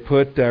 They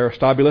put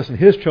Aristobulus and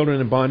his children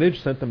in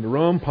bondage, sent them to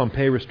Rome.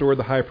 Pompey restored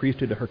the high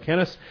priesthood to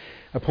Hyrcanus,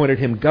 appointed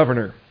him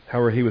governor.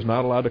 However, he was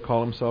not allowed to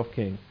call himself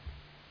king.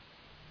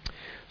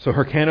 So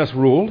Hyrcanus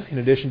ruled, in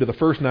addition to the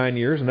first 9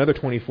 years, another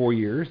 24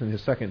 years in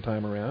his second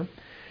time around.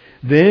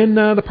 Then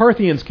the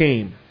Parthians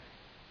came.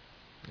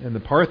 And the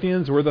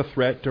Parthians were the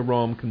threat to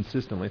Rome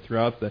consistently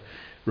throughout the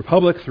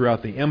Republic,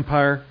 throughout the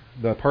empire.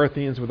 The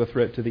Parthians were the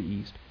threat to the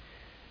east.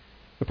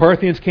 The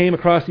Parthians came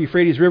across the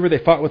Euphrates River. They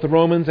fought with the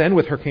Romans and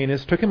with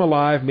Hyrcanus, took him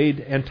alive,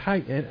 made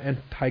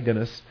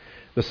Antigonus,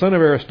 the son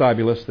of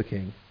Aristobulus, the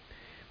king.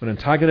 When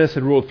Antigonus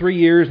had ruled 3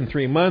 years and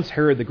 3 months,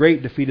 Herod the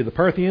Great defeated the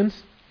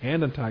Parthians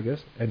and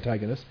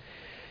Antigonus.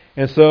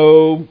 And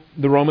so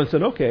the Romans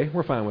said, okay,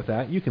 we're fine with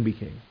that. You can be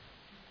king.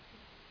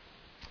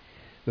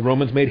 The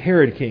Romans made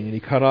Herod king, and he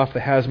cut off the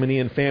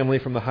Hasmonean family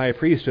from the high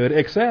priesthood,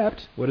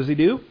 except, what does he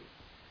do?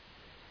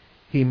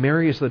 He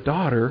marries the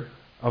daughter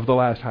of the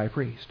last high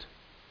priest.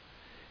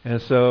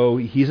 And so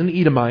he's an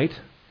Edomite.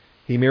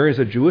 He marries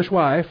a Jewish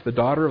wife, the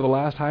daughter of the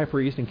last high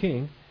priest and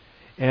king,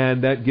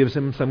 and that gives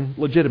him some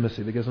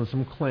legitimacy, that gives him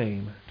some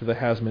claim to the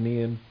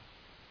Hasmonean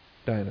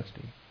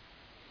dynasty.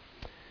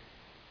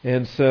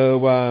 And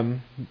so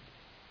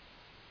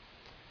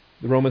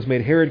the Romans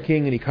made Herod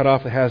king, and he cut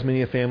off the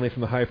Hasmonean family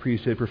from the high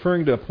priesthood,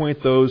 preferring to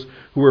appoint those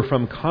who were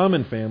from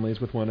common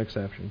families, with one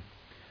exception.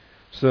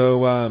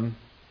 So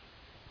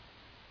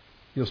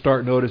you'll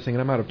start noticing,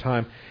 and I'm out of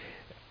time,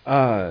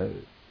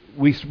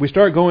 we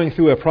start going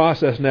through a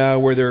process now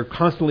where they're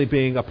constantly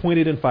being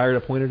appointed and fired,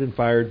 appointed and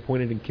fired,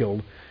 appointed and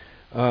killed.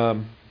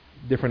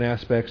 Different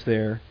aspects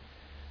there.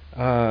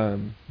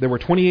 There were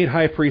 28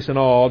 high priests in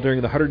all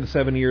during the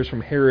 107 years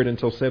from Herod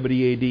until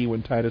 70 AD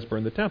when Titus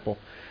burned the temple.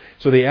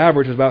 So the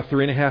average is about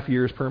 3.5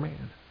 years per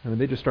man. I mean,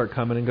 they just start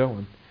coming and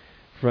going.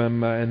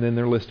 And then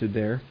they're listed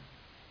there.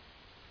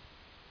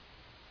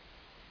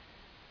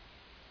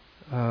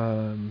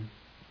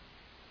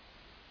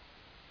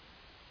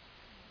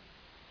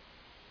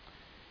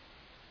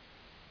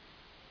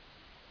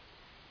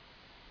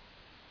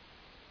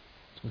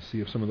 Let's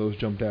see if some of those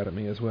jumped out at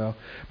me as well.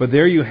 But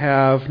there you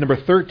have, number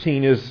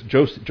 13 is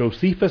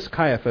Josephus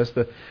Caiaphas,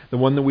 the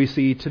one that we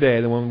see today,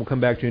 the one we'll come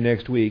back to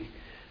next week.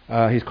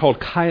 He's called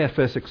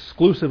Caiaphas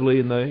exclusively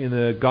in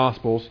the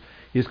Gospels.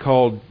 He's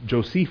called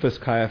Josephus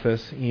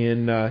Caiaphas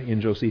in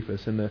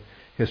Josephus, in the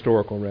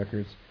historical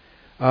records.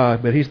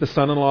 But he's the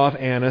son-in-law of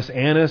Annas.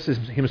 Annas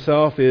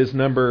himself is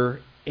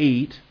number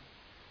 8,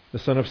 the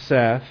son of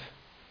Seth.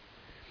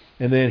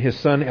 And then his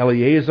son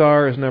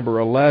Eleazar is number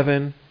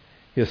 11.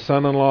 His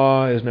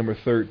son-in-law is number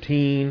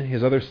 13.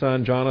 His other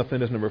son,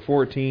 Jonathan, is number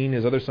 14.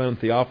 His other son,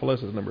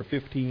 Theophilus, is number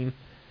 15.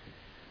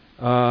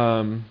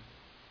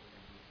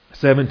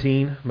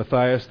 17,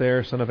 Matthias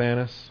there, son of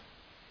Annas.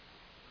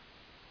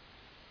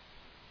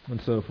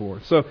 And so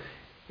forth.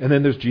 And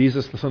then there's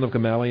Jesus, the son of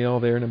Gamaliel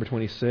there, number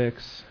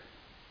 26.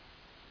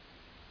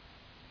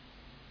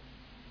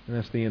 And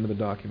that's the end of the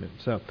document.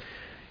 So,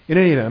 in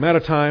any event, I'm out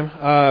of time.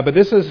 But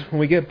this is, when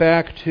we get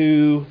back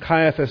to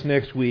Caiaphas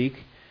next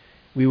week,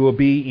 we will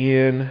be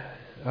in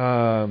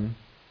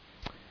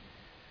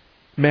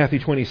Matthew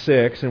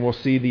 26, and we'll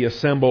see the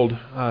assembled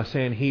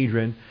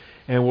Sanhedrin,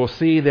 and we'll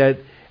see that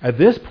at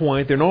this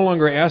point, they're no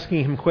longer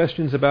asking him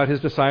questions about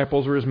his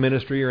disciples or his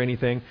ministry or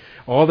anything.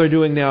 All they're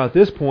doing now at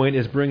this point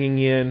is bringing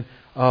in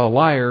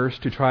liars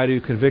to try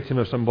to convict him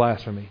of some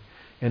blasphemy.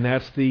 And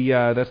that's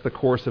the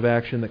course of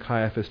action that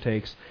Caiaphas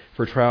takes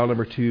for trial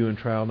number 2 and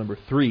trial number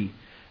 3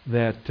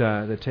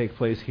 that take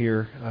place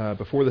here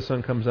before the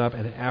sun comes up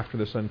and after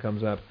the sun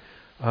comes up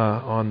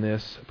on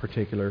this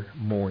particular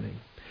morning.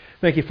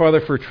 Thank you, Father,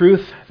 for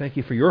truth. Thank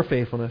you for your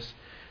faithfulness.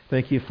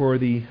 Thank you for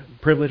the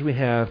privilege we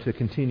have to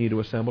continue to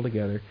assemble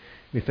together.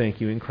 We thank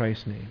you in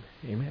Christ's name.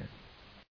 Amen.